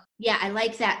 Yeah. Yeah, I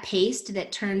like that paste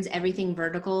that turns everything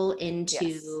vertical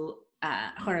into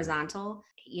horizontal.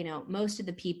 Most of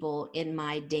the people in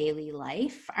my daily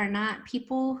life are not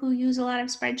people who use a lot of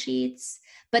spreadsheets,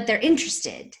 but they're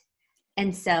interested.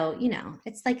 And so,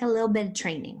 it's like a little bit of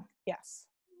training. Yes.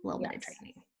 A little bit of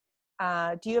training.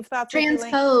 Do you have thoughts?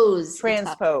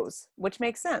 Transpose, which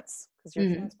makes sense because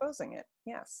you're transposing it.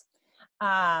 Yes.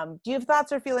 Do you have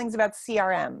thoughts or feelings about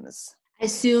CRMs? I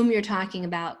assume you're talking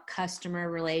about customer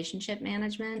relationship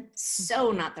management.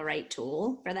 So not the right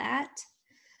tool for that.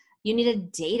 You need a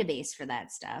database for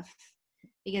that stuff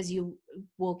because you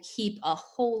will keep a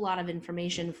whole lot of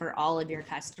information for all of your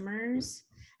customers.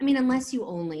 I mean, unless you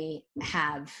only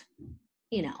have,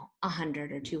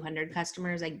 100 or 200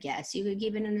 customers, I guess you could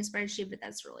keep it in a spreadsheet, but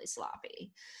that's really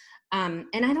sloppy. And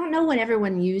I don't know what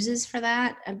everyone uses for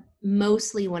that.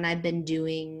 Mostly when I've been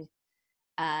doing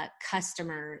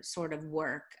customer sort of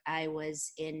work, I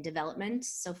was in development,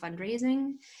 so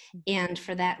fundraising. And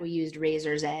for that, we used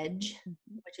Razor's Edge,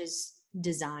 which is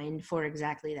designed for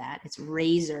exactly that. It's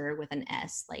Razor with an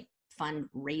S, like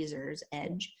fundraiser's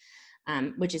edge,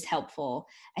 which is helpful.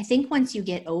 I think once you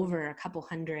get over a couple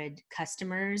hundred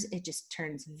customers, it just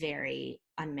turns very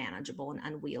unmanageable and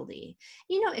unwieldy.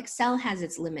 Excel has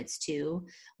its limits too.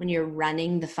 When you're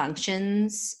running the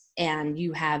functions and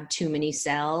you have too many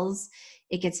cells,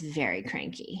 it gets very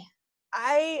cranky.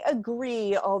 I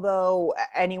agree, although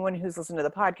anyone who's listened to the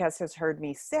podcast has heard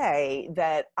me say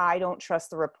that I don't trust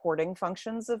the reporting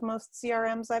functions of most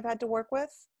CRMs I've had to work with.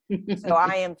 So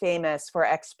I am famous for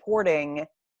exporting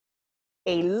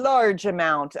a large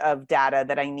amount of data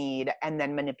that I need and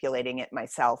then manipulating it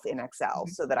myself in Excel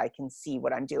so that I can see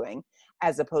what I'm doing,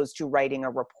 as opposed to writing a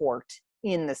report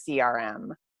in the CRM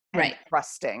and Right.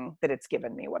 trusting that it's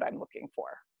given me what I'm looking for.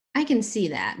 I can see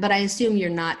that, but I assume you're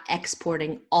not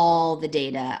exporting all the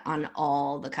data on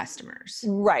all the customers.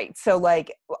 Right. So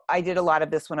like I did a lot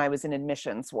of this when I was in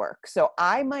admissions work. So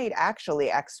I might actually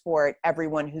export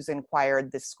everyone who's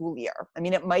inquired this school year. I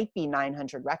mean, it might be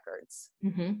 900 records,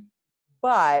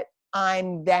 but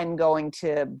I'm then going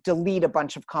to delete a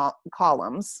bunch of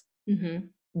columns.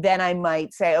 Then I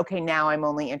might say, okay, now I'm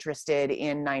only interested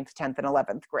in 9th, 10th, and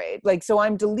 11th grade. Like, so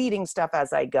I'm deleting stuff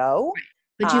as I go. Right.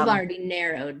 But you've already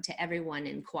narrowed to everyone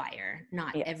in choir,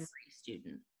 not every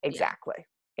student. Exactly.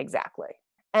 Yeah. Exactly.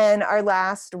 And our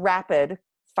last rapid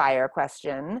fire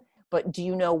question, but do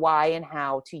you know why and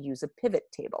how to use a pivot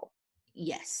table?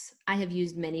 Yes, I have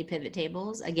used many pivot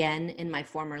tables, again, in my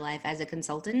former life as a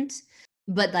consultant.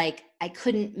 But like, I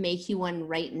couldn't make you one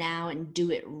right now and do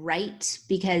it right,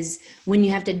 because when you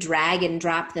have to drag and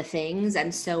drop the things,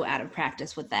 I'm so out of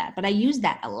practice with that. But I use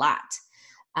that a lot.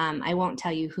 I won't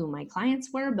tell you who my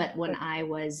clients were, but when I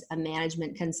was a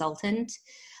management consultant,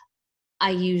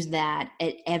 I used that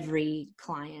at every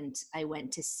client I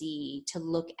went to see to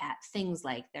look at things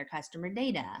like their customer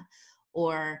data,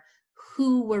 or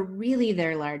who were really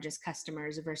their largest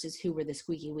customers versus who were the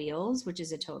squeaky wheels, which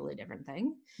is a totally different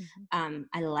thing.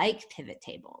 I like pivot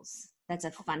tables. That's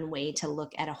a fun way to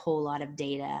look at a whole lot of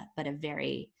data, but a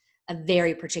very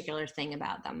particular thing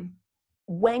about them.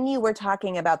 When you were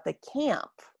talking about the camp,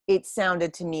 it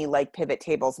sounded to me like pivot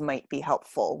tables might be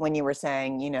helpful when you were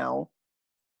saying, you know,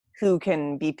 who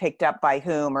can be picked up by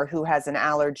whom or who has an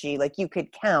allergy. Like you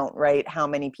could count, right, how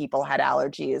many people had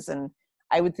allergies. And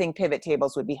I would think pivot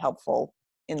tables would be helpful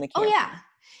in the camp. Oh yeah.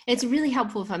 It's really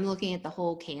helpful if I'm looking at the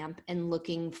whole camp and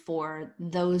looking for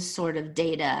those sort of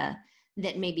data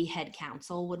that maybe head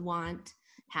council would want.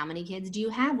 How many kids do you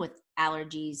have with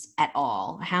allergies at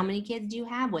all? How many kids do you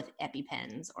have with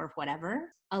EpiPens or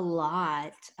whatever? A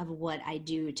lot of what I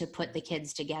do to put the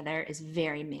kids together is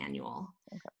very manual,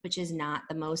 which is not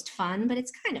the most fun, but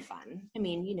it's kind of fun. I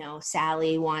mean, you know,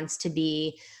 Sally wants to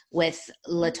be with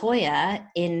LaToya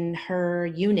in her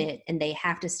unit and they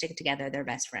have to stick together. They're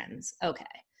best friends. Okay.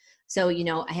 So, you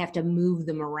know, I have to move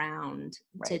them around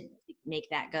to make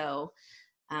that go.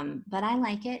 But I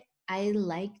like it. I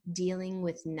like dealing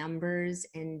with numbers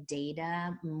and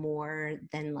data more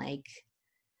than like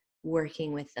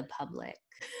working with the public.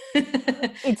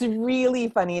 It's really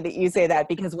funny that you say that,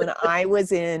 because when I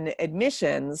was in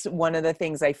admissions, one of the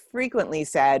things I frequently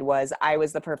said was I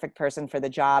was the perfect person for the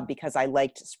job because I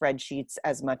liked spreadsheets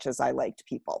as much as I liked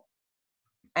people.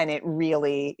 And it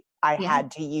really, I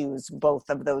had to use both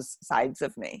of those sides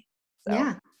of me. So,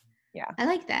 yeah. I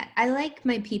like that. I like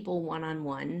my people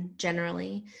one-on-one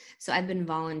generally. So I've been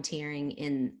volunteering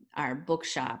in our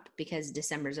bookshop because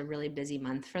December is a really busy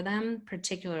month for them,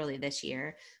 particularly this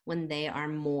year when they are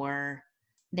more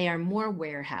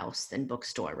warehouse than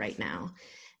bookstore right now.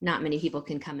 Not many people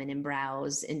can come in and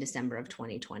browse in December of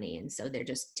 2020. And so they're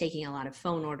just taking a lot of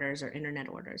phone orders or internet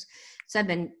orders. So I've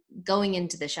been going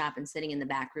into the shop and sitting in the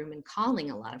back room and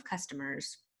calling a lot of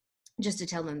customers just to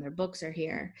tell them their books are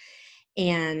here.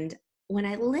 And when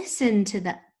I listen to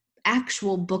the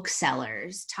actual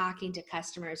booksellers talking to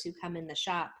customers who come in the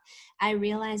shop, I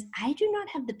realize I do not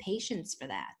have the patience for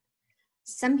that.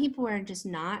 Some people are just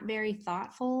not very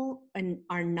thoughtful and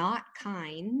are not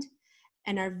kind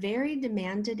and are very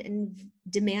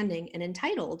demanding and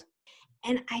entitled.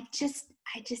 And I just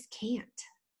can't.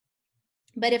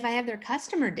 But if I have their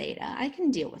customer data, I can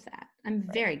deal with that. I'm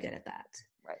very good at that.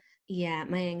 Right. Yeah,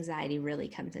 my anxiety really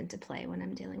comes into play when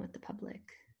I'm dealing with the public.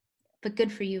 But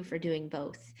good for you for doing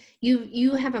both.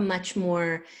 You have a much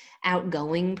more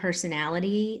outgoing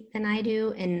personality than I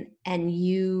do, and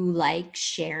you like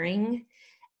sharing,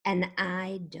 and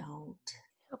I don't.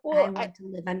 Well, I want to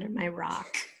live under my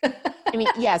rock. I mean,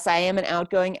 yes, I am an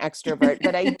outgoing extrovert,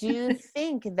 but I do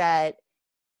think that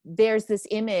there's this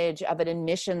image of an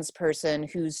admissions person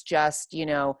who's just, you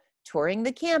know, touring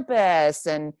the campus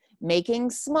and making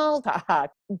small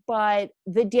talk. But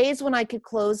the days when I could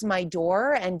close my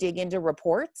door and dig into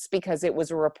reports because it was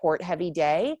a report heavy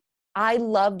day, I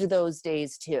loved those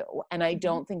days too. And I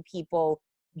don't think people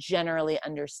generally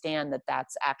understand that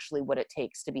that's actually what it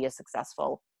takes to be a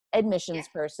successful admissions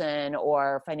person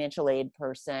or financial aid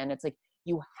person. It's like,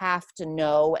 you have to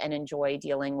know and enjoy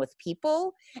dealing with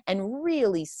people and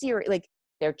really serious, like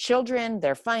their children,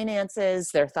 their finances,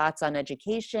 their thoughts on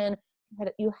education.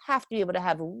 You have to be able to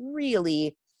have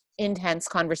really intense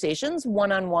conversations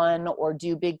one-on-one or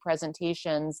do big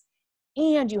presentations,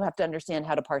 and you have to understand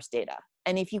how to parse data.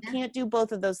 And if you can't do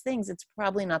both of those things, it's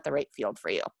probably not the right field for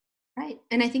you. Right.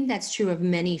 And I think that's true of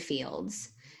many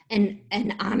fields. And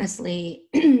honestly,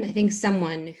 I think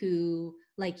someone who,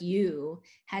 like you,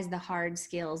 has the hard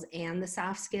skills and the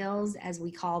soft skills, as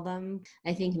we call them,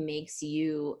 I think makes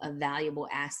you a valuable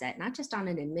asset, not just on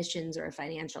an admissions or a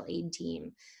financial aid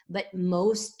team, but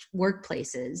most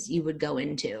workplaces you would go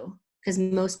into. Because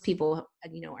most people,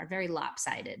 are very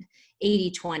lopsided,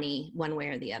 80-20, one way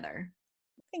or the other.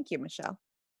 Thank you, Michele.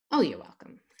 Oh, you're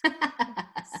welcome.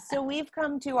 So we've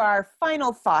come to our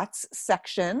final thoughts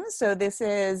section. So this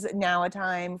is now a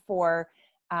time for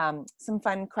some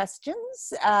fun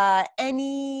questions.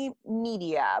 Any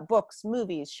media, books,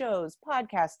 movies, shows,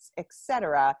 podcasts,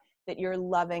 etc., that you're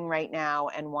loving right now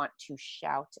and want to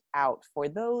shout out for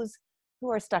those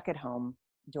who are stuck at home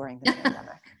during the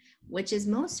pandemic? Which is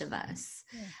most of us.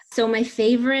 Yes. So my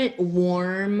favorite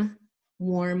warm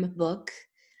book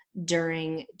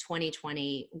during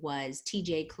 2020 was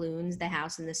TJ Klune's The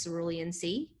House in the Cerulean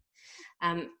Sea.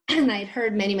 And I'd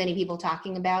heard many people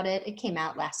talking about it. It came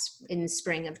out in the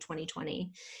spring of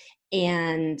 2020.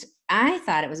 And I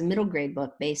thought it was a middle grade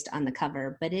book based on the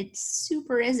cover, but it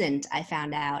super isn't, I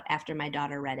found out after my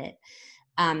daughter read it.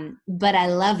 But I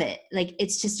love it. Like,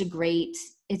 it's a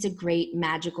great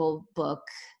magical book,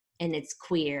 and it's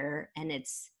queer, and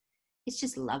it's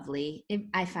just lovely.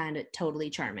 I find it totally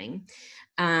charming.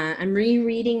 I'm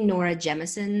rereading Nora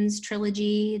Jemison's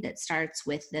trilogy that starts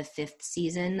with the 5th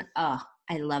season. Oh,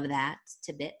 I love that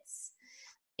to bits.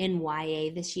 In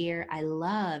YA this year, I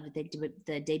love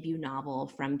the debut novel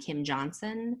from Kim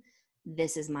Johnson,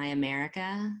 This Is My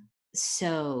America.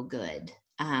 So good.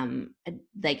 And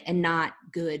not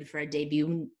good for a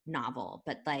debut novel,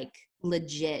 but like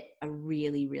legit a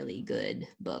really, really good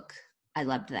book. I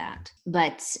loved that.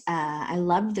 But I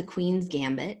loved The Queen's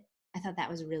Gambit. I thought that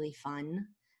was really fun.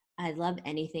 I love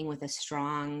anything with a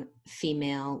strong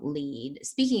female lead.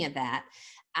 Speaking of that,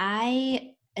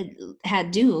 I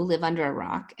do live under a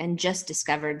rock and just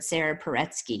discovered Sarah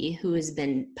Paretsky, who has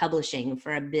been publishing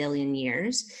for 1 billion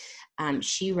years.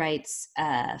 She writes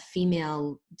a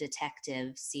female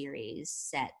detective series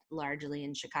set largely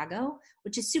in Chicago,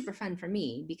 which is super fun for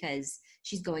me because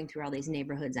she's going through all these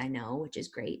neighborhoods I know, which is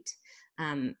great.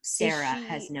 Sarah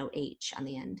has no H on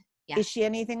the end. Yeah. Is she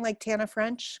anything like Tana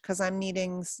French? Because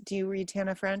do you read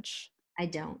Tana French? I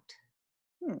don't.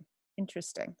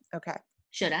 Interesting. Okay.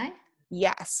 Should I?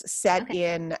 Yes. Set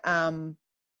in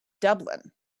Dublin.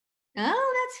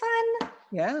 Oh, that's fun.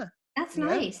 Yeah. That's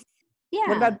nice. Yeah.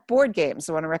 What about board games?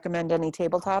 Do you want to recommend any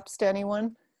tabletops to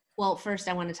anyone? Well, first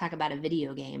I want to talk about a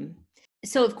video game.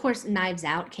 So of course, Knives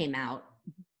Out came out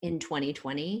in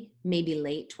 2020, maybe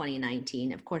late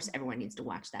 2019. Of course, everyone needs to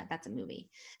watch that. That's a movie.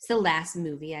 It's the last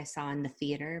movie I saw in the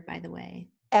theater, by the way.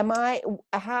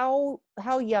 How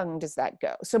young does that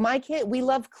go? So my kid, we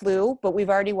love Clue, but we've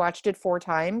already watched it 4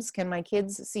 times. Can my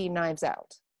kids see Knives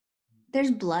Out?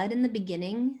 There's blood in the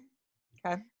beginning.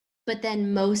 Okay. But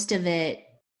then most of it,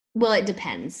 well, it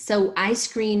depends. So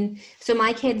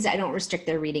my kids, I don't restrict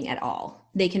their reading at all.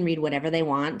 They can read whatever they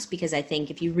want, because I think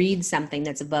if you read something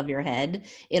that's above your head,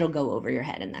 it'll go over your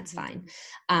head, and that's fine.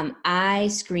 I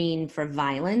screen for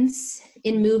violence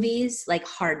in movies, like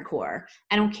hardcore.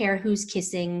 I don't care who's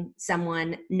kissing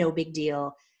someone, no big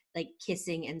deal. Like,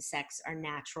 kissing and sex are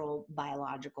natural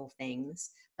biological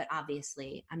things, but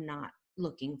obviously I'm not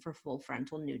looking for full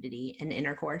frontal nudity and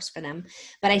intercourse for them.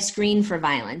 But I screen for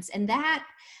violence, and that,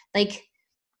 like,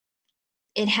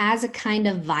 it has a kind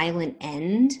of violent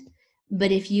end, but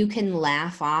if you can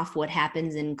laugh off what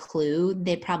happens in Clue,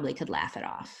 they probably could laugh it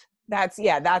off. That's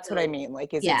what I mean.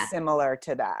 Like, is it similar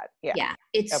to that? Yeah.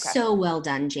 It's so well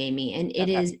done, Jamie. And it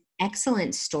is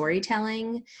excellent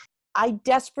storytelling. I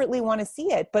desperately want to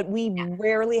see it, but we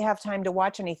rarely have time to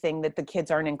watch anything that the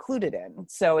kids aren't included in.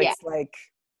 So it's like,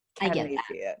 can they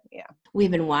see it? Yeah.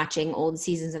 We've been watching old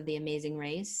seasons of The Amazing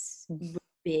Race.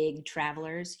 Big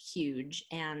travelers, huge.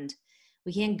 And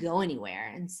we can't go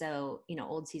anywhere. And so,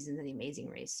 old seasons of The Amazing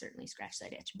Race certainly scratch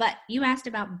that itch. But you asked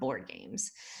about board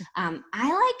games. I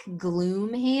like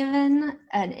Gloomhaven,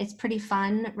 and it's pretty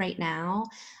fun right now.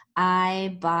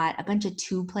 I bought a bunch of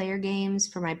 2-player games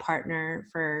for my partner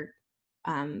for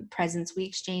presents we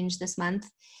exchanged this month.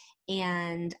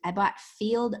 And I bought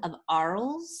Field of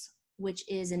Arles, which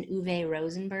is an Uwe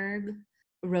Rosenberg.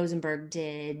 Rosenberg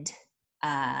did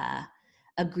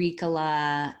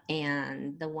Agricola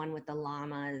and the one with the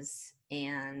llamas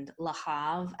and Le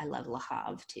Havre. I love Le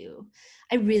Havre too.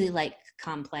 I really like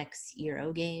complex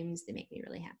Euro games. They make me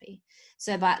really happy.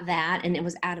 So I bought that, and it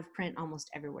was out of print almost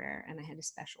everywhere, and I had to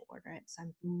special order it. So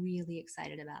I'm really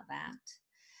excited about that.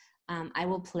 I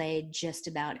will play just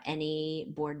about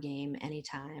any board game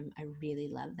anytime. I really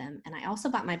love them. And I also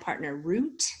bought my partner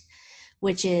Root,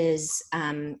 which is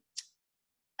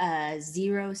a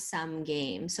zero-sum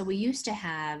game. So we used to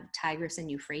have Tigris and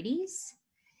Euphrates,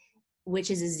 which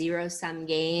is a zero-sum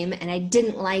game. And I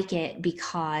didn't like it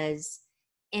because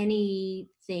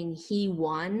anything he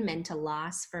won meant a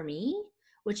loss for me,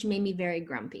 which made me very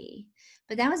grumpy.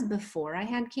 But that was before I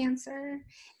had cancer.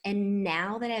 And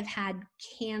now that I've had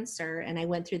cancer and I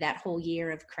went through that whole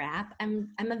year of crap, I'm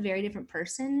a very different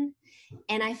person.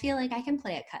 And I feel like I can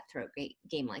play a cutthroat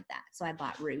game like that. So I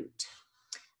bought Root.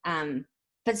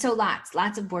 But so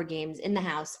lots of board games in the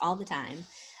house all the time.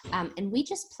 And we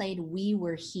just played We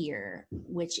Were Here,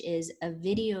 which is a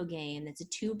video game that's a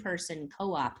 2-person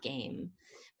co-op game,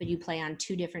 but you play on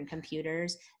 2 different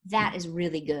computers. That is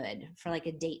really good for like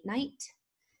a date night.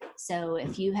 So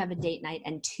if you have a date night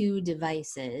and 2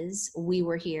 devices, We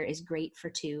Were Here is great for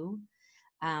 2.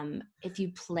 If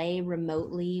you play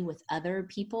remotely with other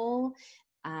people,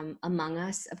 Among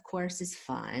Us, of course, is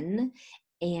fun.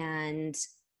 And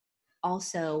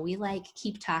also, we like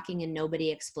Keep Talking and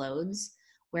Nobody Explodes,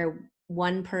 where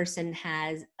one person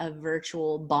has a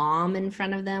virtual bomb in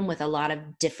front of them with a lot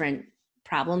of different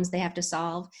problems they have to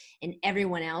solve, and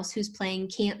everyone else who's playing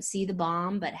can't see the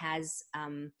bomb but has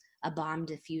a bomb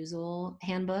defusal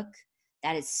handbook.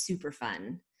 That is super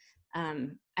fun.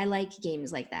 I like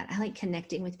games like that. I like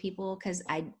connecting with people because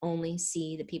I only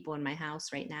see the people in my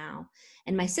house right now.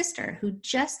 And my sister, who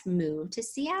just moved to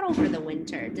Seattle for the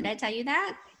winter. Did I tell you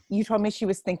that? You told me she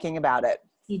was thinking about it.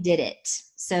 She did it.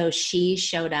 So she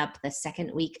showed up the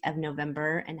second week of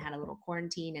November and had a little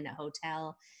quarantine in a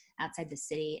hotel outside the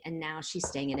city. And now she's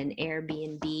staying in an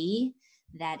Airbnb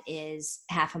that is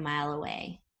half a mile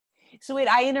away. So wait,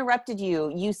 I interrupted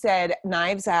you. You said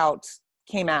Knives Out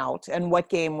came out. And what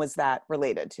game was that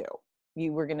related to?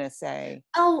 You were going to say.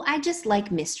 Oh, I just like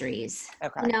mysteries.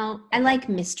 Okay. You know, I like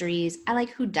mysteries. I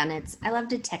like whodunits. I love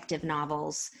detective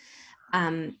novels.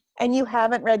 And you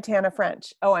haven't read Tana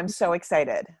French. Oh, I'm so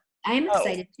excited. I am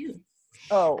excited too.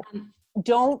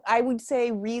 I would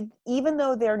say read, even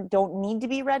though they don't need to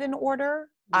be read in order,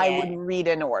 yeah. I would read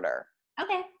in order.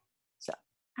 Okay. So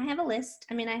I have a list.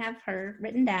 I mean, I have her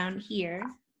written down here.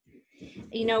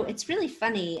 You know, it's really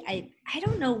funny. I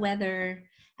don't know whether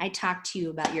I talked to you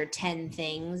about your 10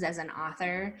 things as an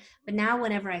author, but now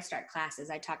whenever I start classes,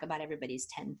 I talk about everybody's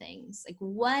 10 things. Like,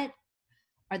 what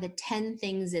are the 10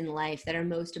 things in life that are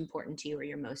most important to you or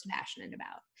you're most passionate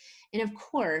about? And of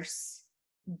course,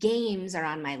 games are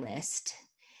on my list,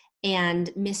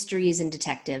 and mysteries and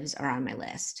detectives are on my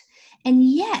list. And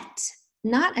yet,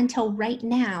 not until right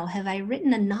now have I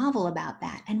written a novel about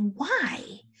that. And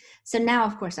why? So now,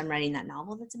 of course, I'm writing that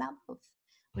novel that's about both,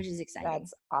 which is exciting.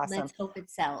 That's awesome. Let's hope it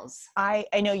sells. I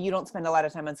know you don't spend a lot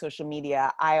of time on social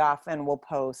media. I often will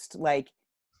post like,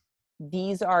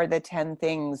 these are the 10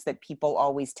 things that people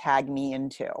always tag me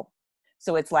into.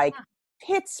 So it's like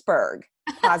Pittsburgh,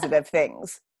 positive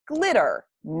things, glitter,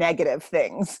 negative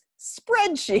things,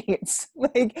 spreadsheets.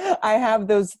 Like I have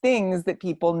those things that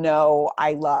people know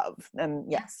I love. And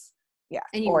yes. Yeah.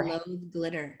 And you loathe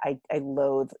glitter. I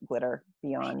loathe glitter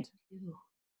beyond.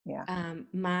 Yeah.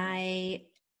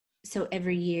 So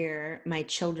every year my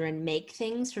children make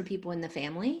things for people in the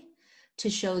family to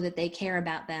show that they care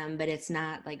about them, but it's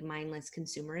not like mindless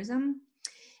consumerism.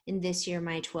 And this year,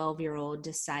 my 12-year-old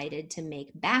decided to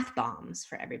make bath bombs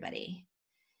for everybody,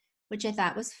 which I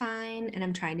thought was fine. And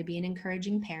I'm trying to be an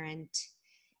encouraging parent.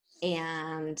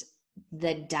 And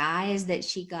the dyes that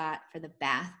she got for the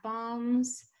bath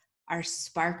bombs are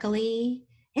sparkly.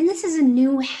 And this is a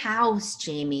new house,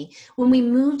 Jamie. When we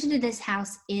moved into this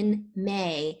house in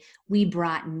May, we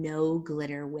brought no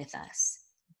glitter with us.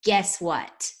 Guess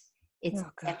what? It's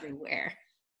everywhere.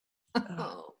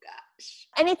 Oh, gosh.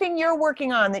 Anything you're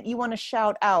working on that you want to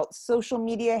shout out? Social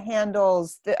media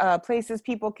handles, places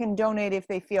people can donate if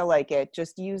they feel like it.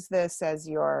 Just use this as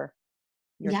your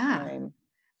time.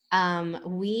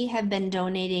 We have been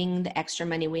donating the extra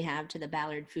money we have to the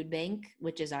Ballard Food Bank,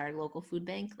 which is our local food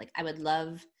bank. Like, I would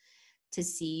love to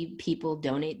see people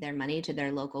donate their money to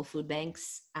their local food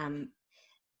banks.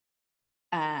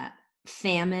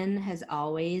 Famine has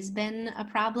always been a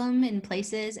problem in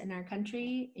places in our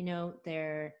country. You know,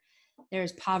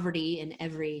 there's poverty in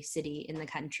every city in the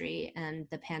country, and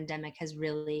the pandemic has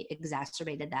really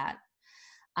exacerbated that.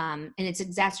 And it's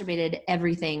exacerbated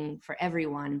everything for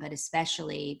everyone, but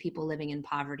especially people living in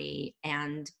poverty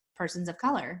and persons of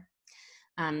color.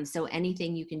 So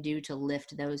anything you can do to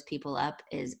lift those people up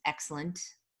is excellent.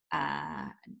 I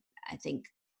think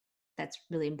that's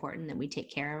really important that we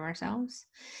take care of ourselves.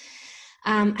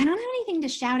 I don't have anything to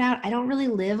shout out. I don't really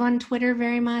live on Twitter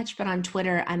very much, but on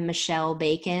Twitter, I'm Michele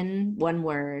Bacon, one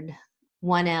word,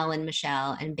 one L in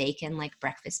Michele, and bacon like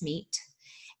breakfast meat.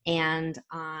 And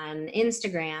on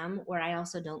Instagram, where I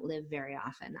also don't live very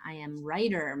often, I am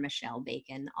writer Michele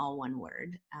Bacon, all one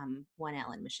word, one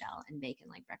L in Michele, and bacon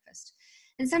like breakfast.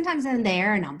 And sometimes I'm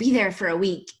there and I'll be there for a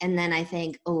week. And then I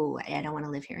think, oh, I don't want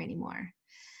to live here anymore.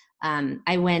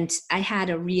 I had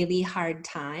a really hard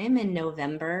time in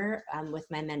November with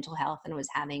my mental health, and was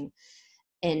having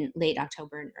in late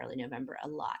October and early November a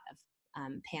lot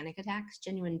of panic attacks,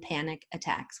 genuine panic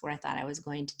attacks, where I thought I was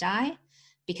going to die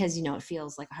because, it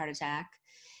feels like a heart attack.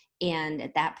 And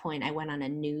at that point, I went on a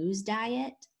news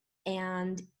diet.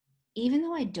 And even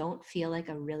though I don't feel like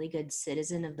a really good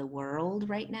citizen of the world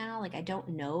right now, like I don't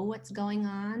know what's going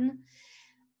on,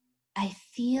 I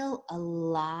feel a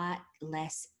lot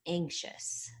less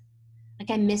anxious.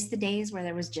 Like I miss the days where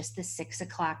there was just the 6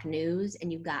 o'clock news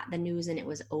and you got the news and it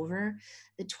was over.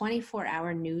 The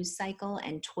 24-hour news cycle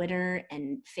and Twitter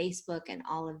and Facebook and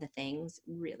all of the things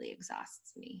really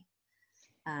exhausts me.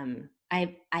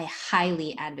 I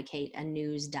highly advocate a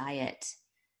news diet.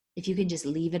 If you could just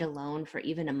leave it alone for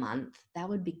even a month, that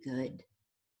would be good.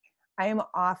 I am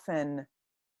often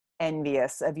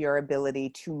envious of your ability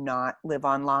to not live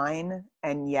online.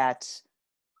 And yet,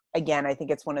 again, I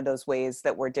think it's one of those ways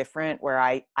that we're different, where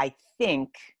I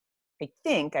think,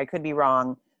 I could be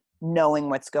wrong, knowing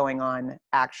what's going on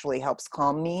actually helps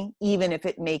calm me, even if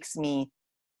it makes me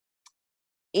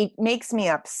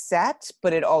upset,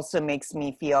 but it also makes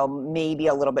me feel maybe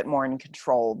a little bit more in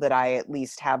control, that I at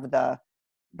least have the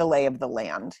lay of the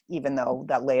land, even though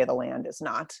that lay of the land is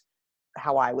not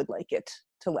how I would like it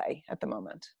to lay at the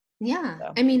moment. Yeah.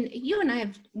 So. I mean, you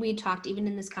and we talked even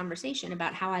in this conversation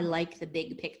about how I like the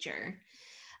big picture.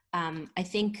 I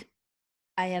think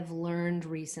I have learned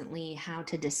recently how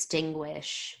to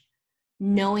distinguish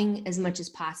knowing as much as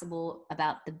possible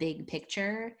about the big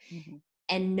picture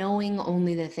and knowing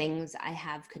only the things I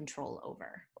have control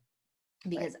over,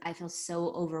 because I feel so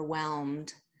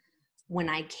overwhelmed when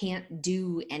I can't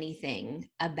do anything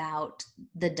about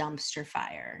the dumpster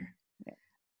fire.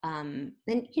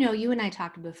 Then, you and I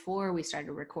talked before we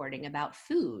started recording about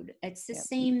food. It's the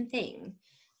same thing.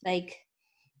 Like,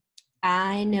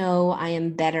 I know I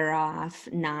am better off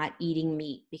not eating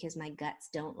meat because my guts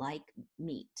don't like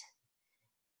meat.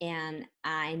 And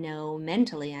I know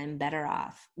mentally I'm better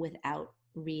off without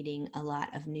reading a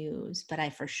lot of news, but I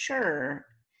for sure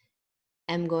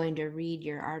am going to read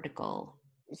your article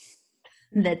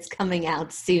that's coming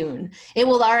out soon. It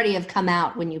will already have come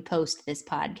out when you post this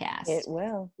podcast. It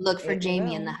will. Look for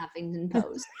Jamie in the Huffington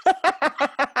Post.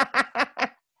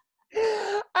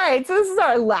 All right, so this is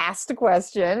our last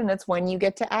question, and it's when you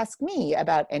get to ask me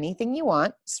about anything you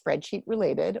want, spreadsheet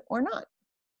related or not.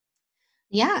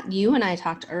 Yeah, you and I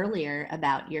talked earlier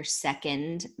about your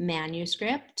second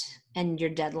manuscript and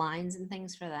your deadlines and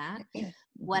things for that.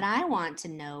 What I want to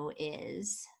know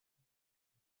is,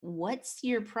 what's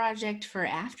your project for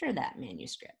after that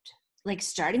manuscript? Like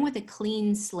starting with a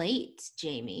clean slate,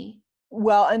 Jamie.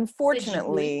 Well,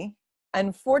 unfortunately,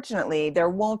 there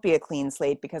won't be a clean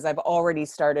slate because I've already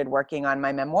started working on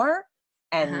my memoir,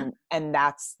 and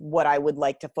that's what I would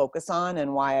like to focus on,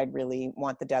 and why I'd really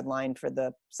want the deadline for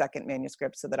the second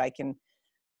manuscript so that I can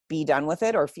be done with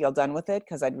it or feel done with it,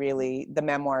 because the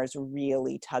memoir is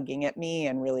really tugging at me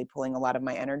and really pulling a lot of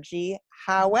my energy.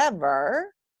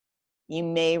 However, you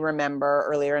may remember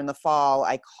earlier in the fall,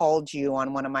 I called you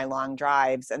on one of my long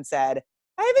drives and said,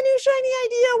 I have a new shiny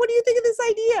idea. What do you think of this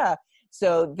idea?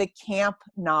 So the camp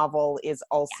novel is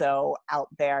also out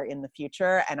there in the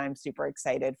future, and I'm super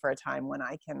excited for a time when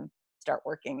I can start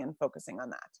working and focusing on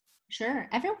that. Sure.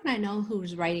 Everyone I know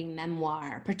who's writing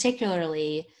memoir,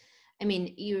 particularly,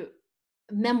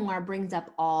 memoir brings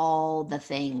up all the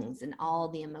things and all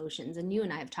the emotions. And you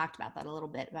and I have talked about that a little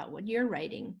bit, about what you're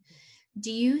writing.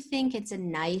 Do you think it's a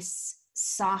nice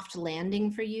soft landing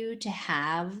for you to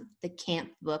have the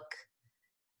camp book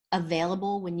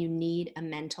available when you need a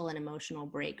mental and emotional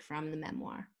break from the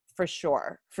memoir? For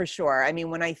sure. I mean,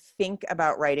 when I think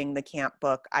about writing the camp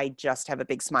book, I just have a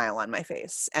big smile on my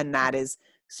face. And that is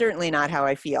certainly not how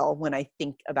I feel when I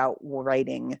think about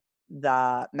writing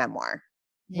the memoir,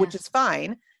 which is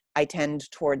fine. I tend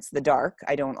towards the dark.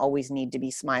 I don't always need to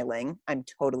be smiling. I'm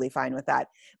totally fine with that.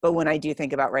 But when I do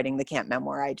think about writing the camp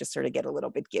memoir, I just sort of get a little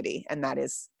bit giddy. And that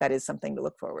is something to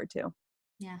look forward to.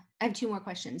 Yeah. I have two more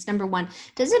questions. Number one,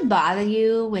 does it bother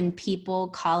you when people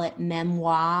call it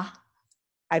memoir?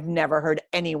 I've never heard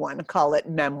anyone call it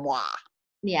memoir.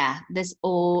 Yeah. This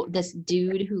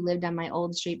dude who lived on my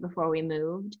old street before we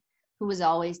moved, who was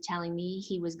always telling me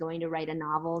he was going to write a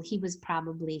novel. He was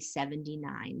probably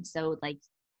 79. So like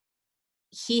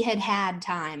he had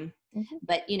time,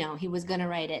 but he was going to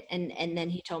write it. And then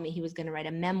he told me he was going to write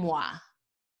a memoir.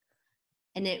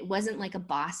 And it wasn't like a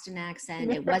Boston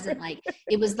accent. It wasn't like,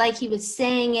 it was like he was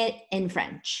saying it in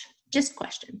French. Just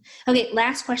question. Okay,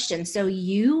 last question. So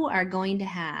you are going to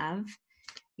have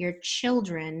your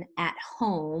children at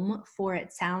home for,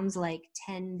 it sounds like,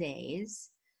 10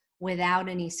 days without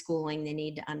any schooling they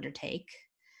need to undertake,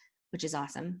 which is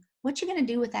awesome. What you going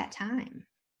to do with that time?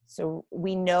 So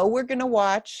we know we're going to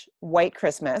watch White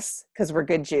Christmas because we're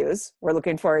good Jews. We're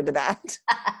looking forward to that.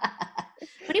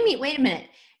 What do you mean? Wait a minute.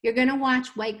 You're going to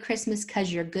watch White Christmas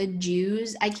because you're good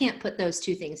Jews? I can't put those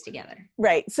two things together.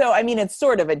 Right. So, I mean, it's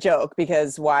sort of a joke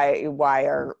because why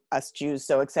are us Jews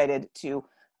so excited to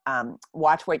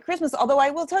watch White Christmas? Although I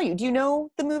will tell you, do you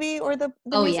know the movie or the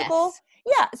musical? Yes.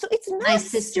 Yeah. So it's not my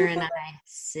sister and I.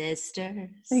 Sisters.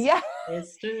 Yeah.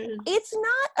 Sisters. It's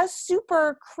not a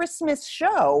super Christmas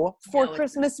show for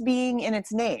Christmas being in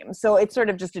its name. So it's sort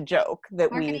of just a joke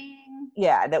that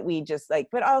we just like,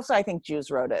 but also I think Jews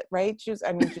wrote it, right? Jews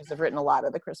have written a lot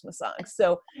of the Christmas songs.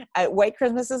 So White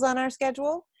Christmas is on our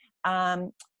schedule.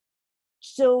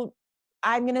 So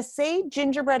I'm going to say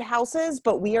gingerbread houses,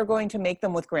 but we are going to make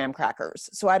them with graham crackers.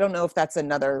 So I don't know if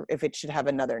if it should have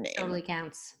another name. Totally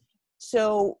counts.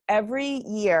 So every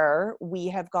year we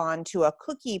have gone to a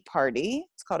cookie party.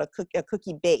 It's called a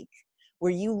cookie bake,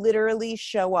 where you literally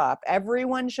show up.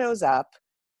 Everyone shows up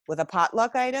with a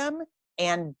potluck item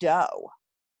and dough.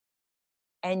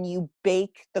 And you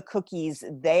bake the cookies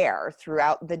there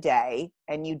throughout the day,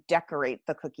 and you decorate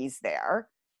the cookies there.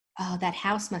 Oh, that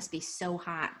house must be so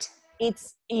hot.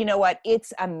 It's, you know what?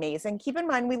 It's amazing. Keep in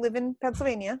mind, we live in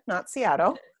Pennsylvania, not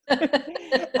Seattle.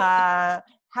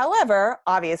 However,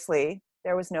 obviously,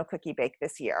 there was no cookie bake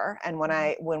this year. And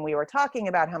when we were talking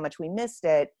about how much we missed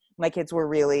it, my kids were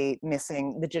really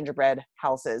missing the gingerbread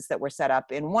houses that were set up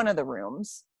in one of the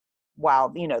rooms while,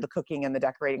 the cooking and the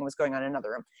decorating was going on in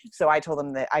another room. So I told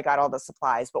them that I got all the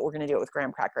supplies, but we're going to do it with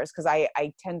graham crackers because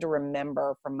I tend to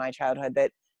remember from my childhood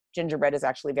that gingerbread is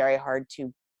actually very hard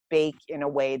to bake in a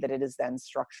way that it is then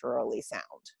structurally sound.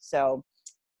 So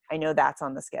I know that's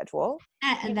on the schedule.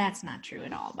 And that's not true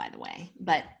at all, by the way,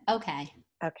 but okay.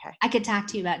 Okay. I could talk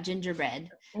to you about gingerbread.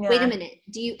 Yeah. Wait a minute.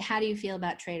 How do you feel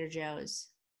about Trader Joe's?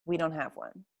 We don't have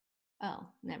one. Oh,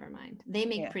 never mind. They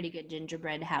make pretty good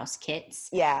gingerbread house kits.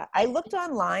 Yeah. I looked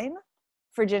online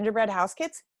for gingerbread house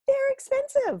kits. They're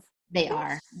expensive. They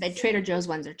are. But Trader Joe's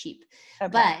ones are cheap.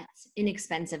 Okay. But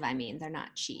inexpensive, I mean, they're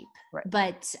not cheap. Right.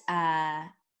 But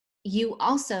you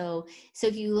also, so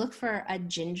if you look for a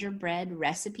gingerbread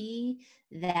recipe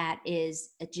that is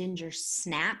a ginger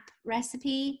snap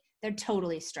recipe, they're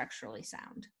totally structurally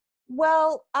sound.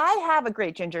 Well, I have a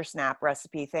great ginger snap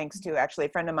recipe thanks to actually a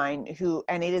friend of mine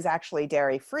and it is actually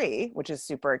dairy free, which is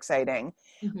super exciting.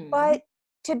 Mm-hmm. But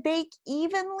to bake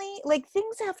evenly, like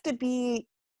things have to be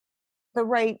the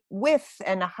right width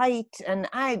and height, and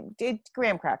it's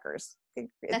graham crackers.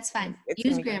 That's fine.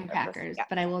 Use graham crackers,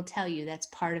 but I will tell you that's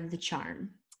part of the charm.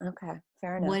 Okay,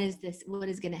 fair enough. What is this? What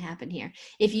is going to happen here?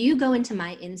 If you go into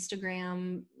my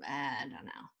Instagram, I don't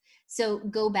know. So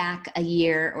go back a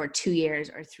year or 2 years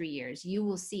or 3 years, you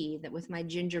will see that with my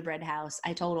gingerbread house,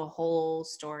 I told a whole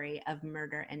story of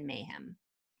murder and mayhem.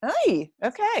 Hey,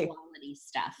 okay. Quality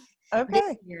stuff. Okay.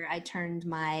 This year I turned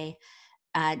my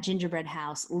gingerbread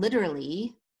house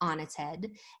literally on its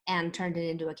head and turned it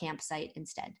into a campsite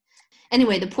instead.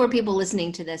 Anyway, the poor people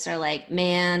listening to this are like,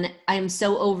 man, I'm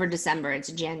so over December. It's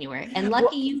January. And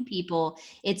lucky you people,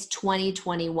 it's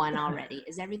 2021 already.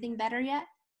 Is everything better yet?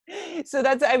 So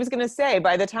I was going to say,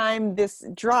 by the time this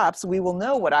drops, we will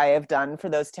know what I have done for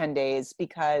those 10 days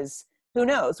because who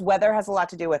knows? Weather has a lot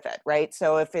to do with it, right?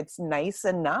 So if it's nice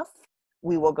enough,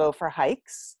 we will go for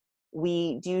hikes.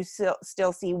 We do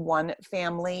still see one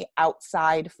family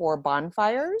outside for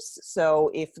bonfires.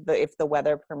 So if the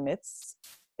weather permits,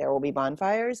 there will be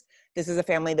bonfires. This is a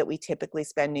family that we typically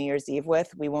spend New Year's Eve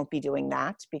with. We won't be doing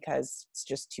that because it's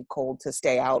just too cold to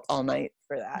stay out all night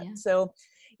for that.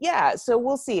 Yeah. So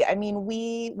we'll see. I mean,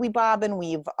 we bob and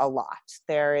weave a lot.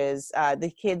 There is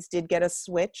the kids did get a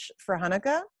Switch for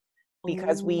Hanukkah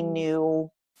because we knew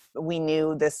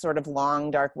this sort of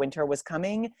long, dark winter was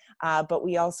coming. But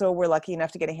we also were lucky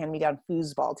enough to get a hand-me-down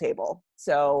foosball table.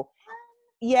 So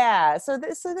yeah, so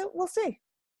we'll see.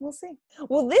 We'll see.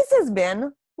 Well, this has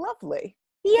been lovely.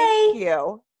 Yay. Thank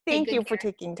you. Thank you for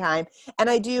taking time. And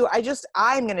I'm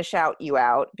going to shout you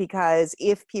out, because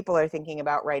if people are thinking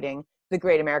about writing the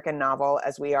great American novel,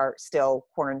 as we are still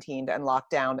quarantined and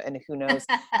locked down, and who knows,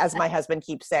 as my husband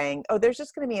keeps saying, oh, there's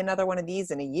just going to be another one of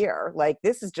these in a year. Like,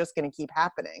 this is just going to keep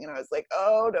happening. And I was like,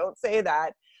 oh, don't say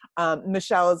that.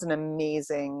 Michele is an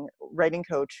amazing writing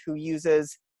coach who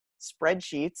uses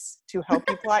spreadsheets to help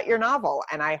you plot your novel.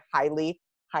 And I highly,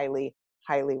 highly,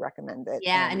 highly recommend it.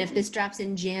 Yeah, and if this drops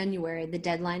in January, the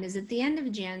deadline is at the end of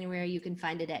January. You can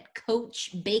find it at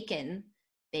Coach Bacon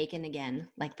again,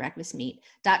 like breakfast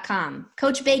meat.com.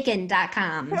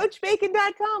 CoachBacon.com.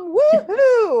 CoachBacon.com.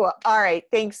 Woohoo! All right.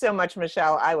 Thanks so much,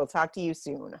 Michele. I will talk to you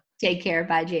soon. Take care.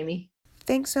 Bye, Jamie.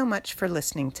 Thanks so much for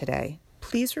listening today.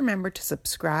 Please remember to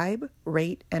subscribe,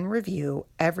 rate, and review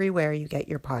everywhere you get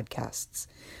your podcasts.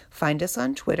 Find us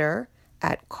on Twitter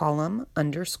at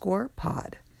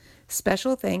column_pod.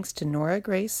 Special thanks to Nora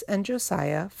Grace and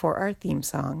Josiah for our theme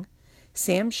song,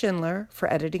 Sam Schindler for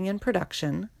editing and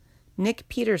production, Nick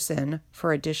Peterson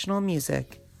for additional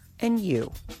music, and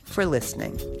you for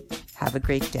listening. Have a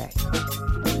great day.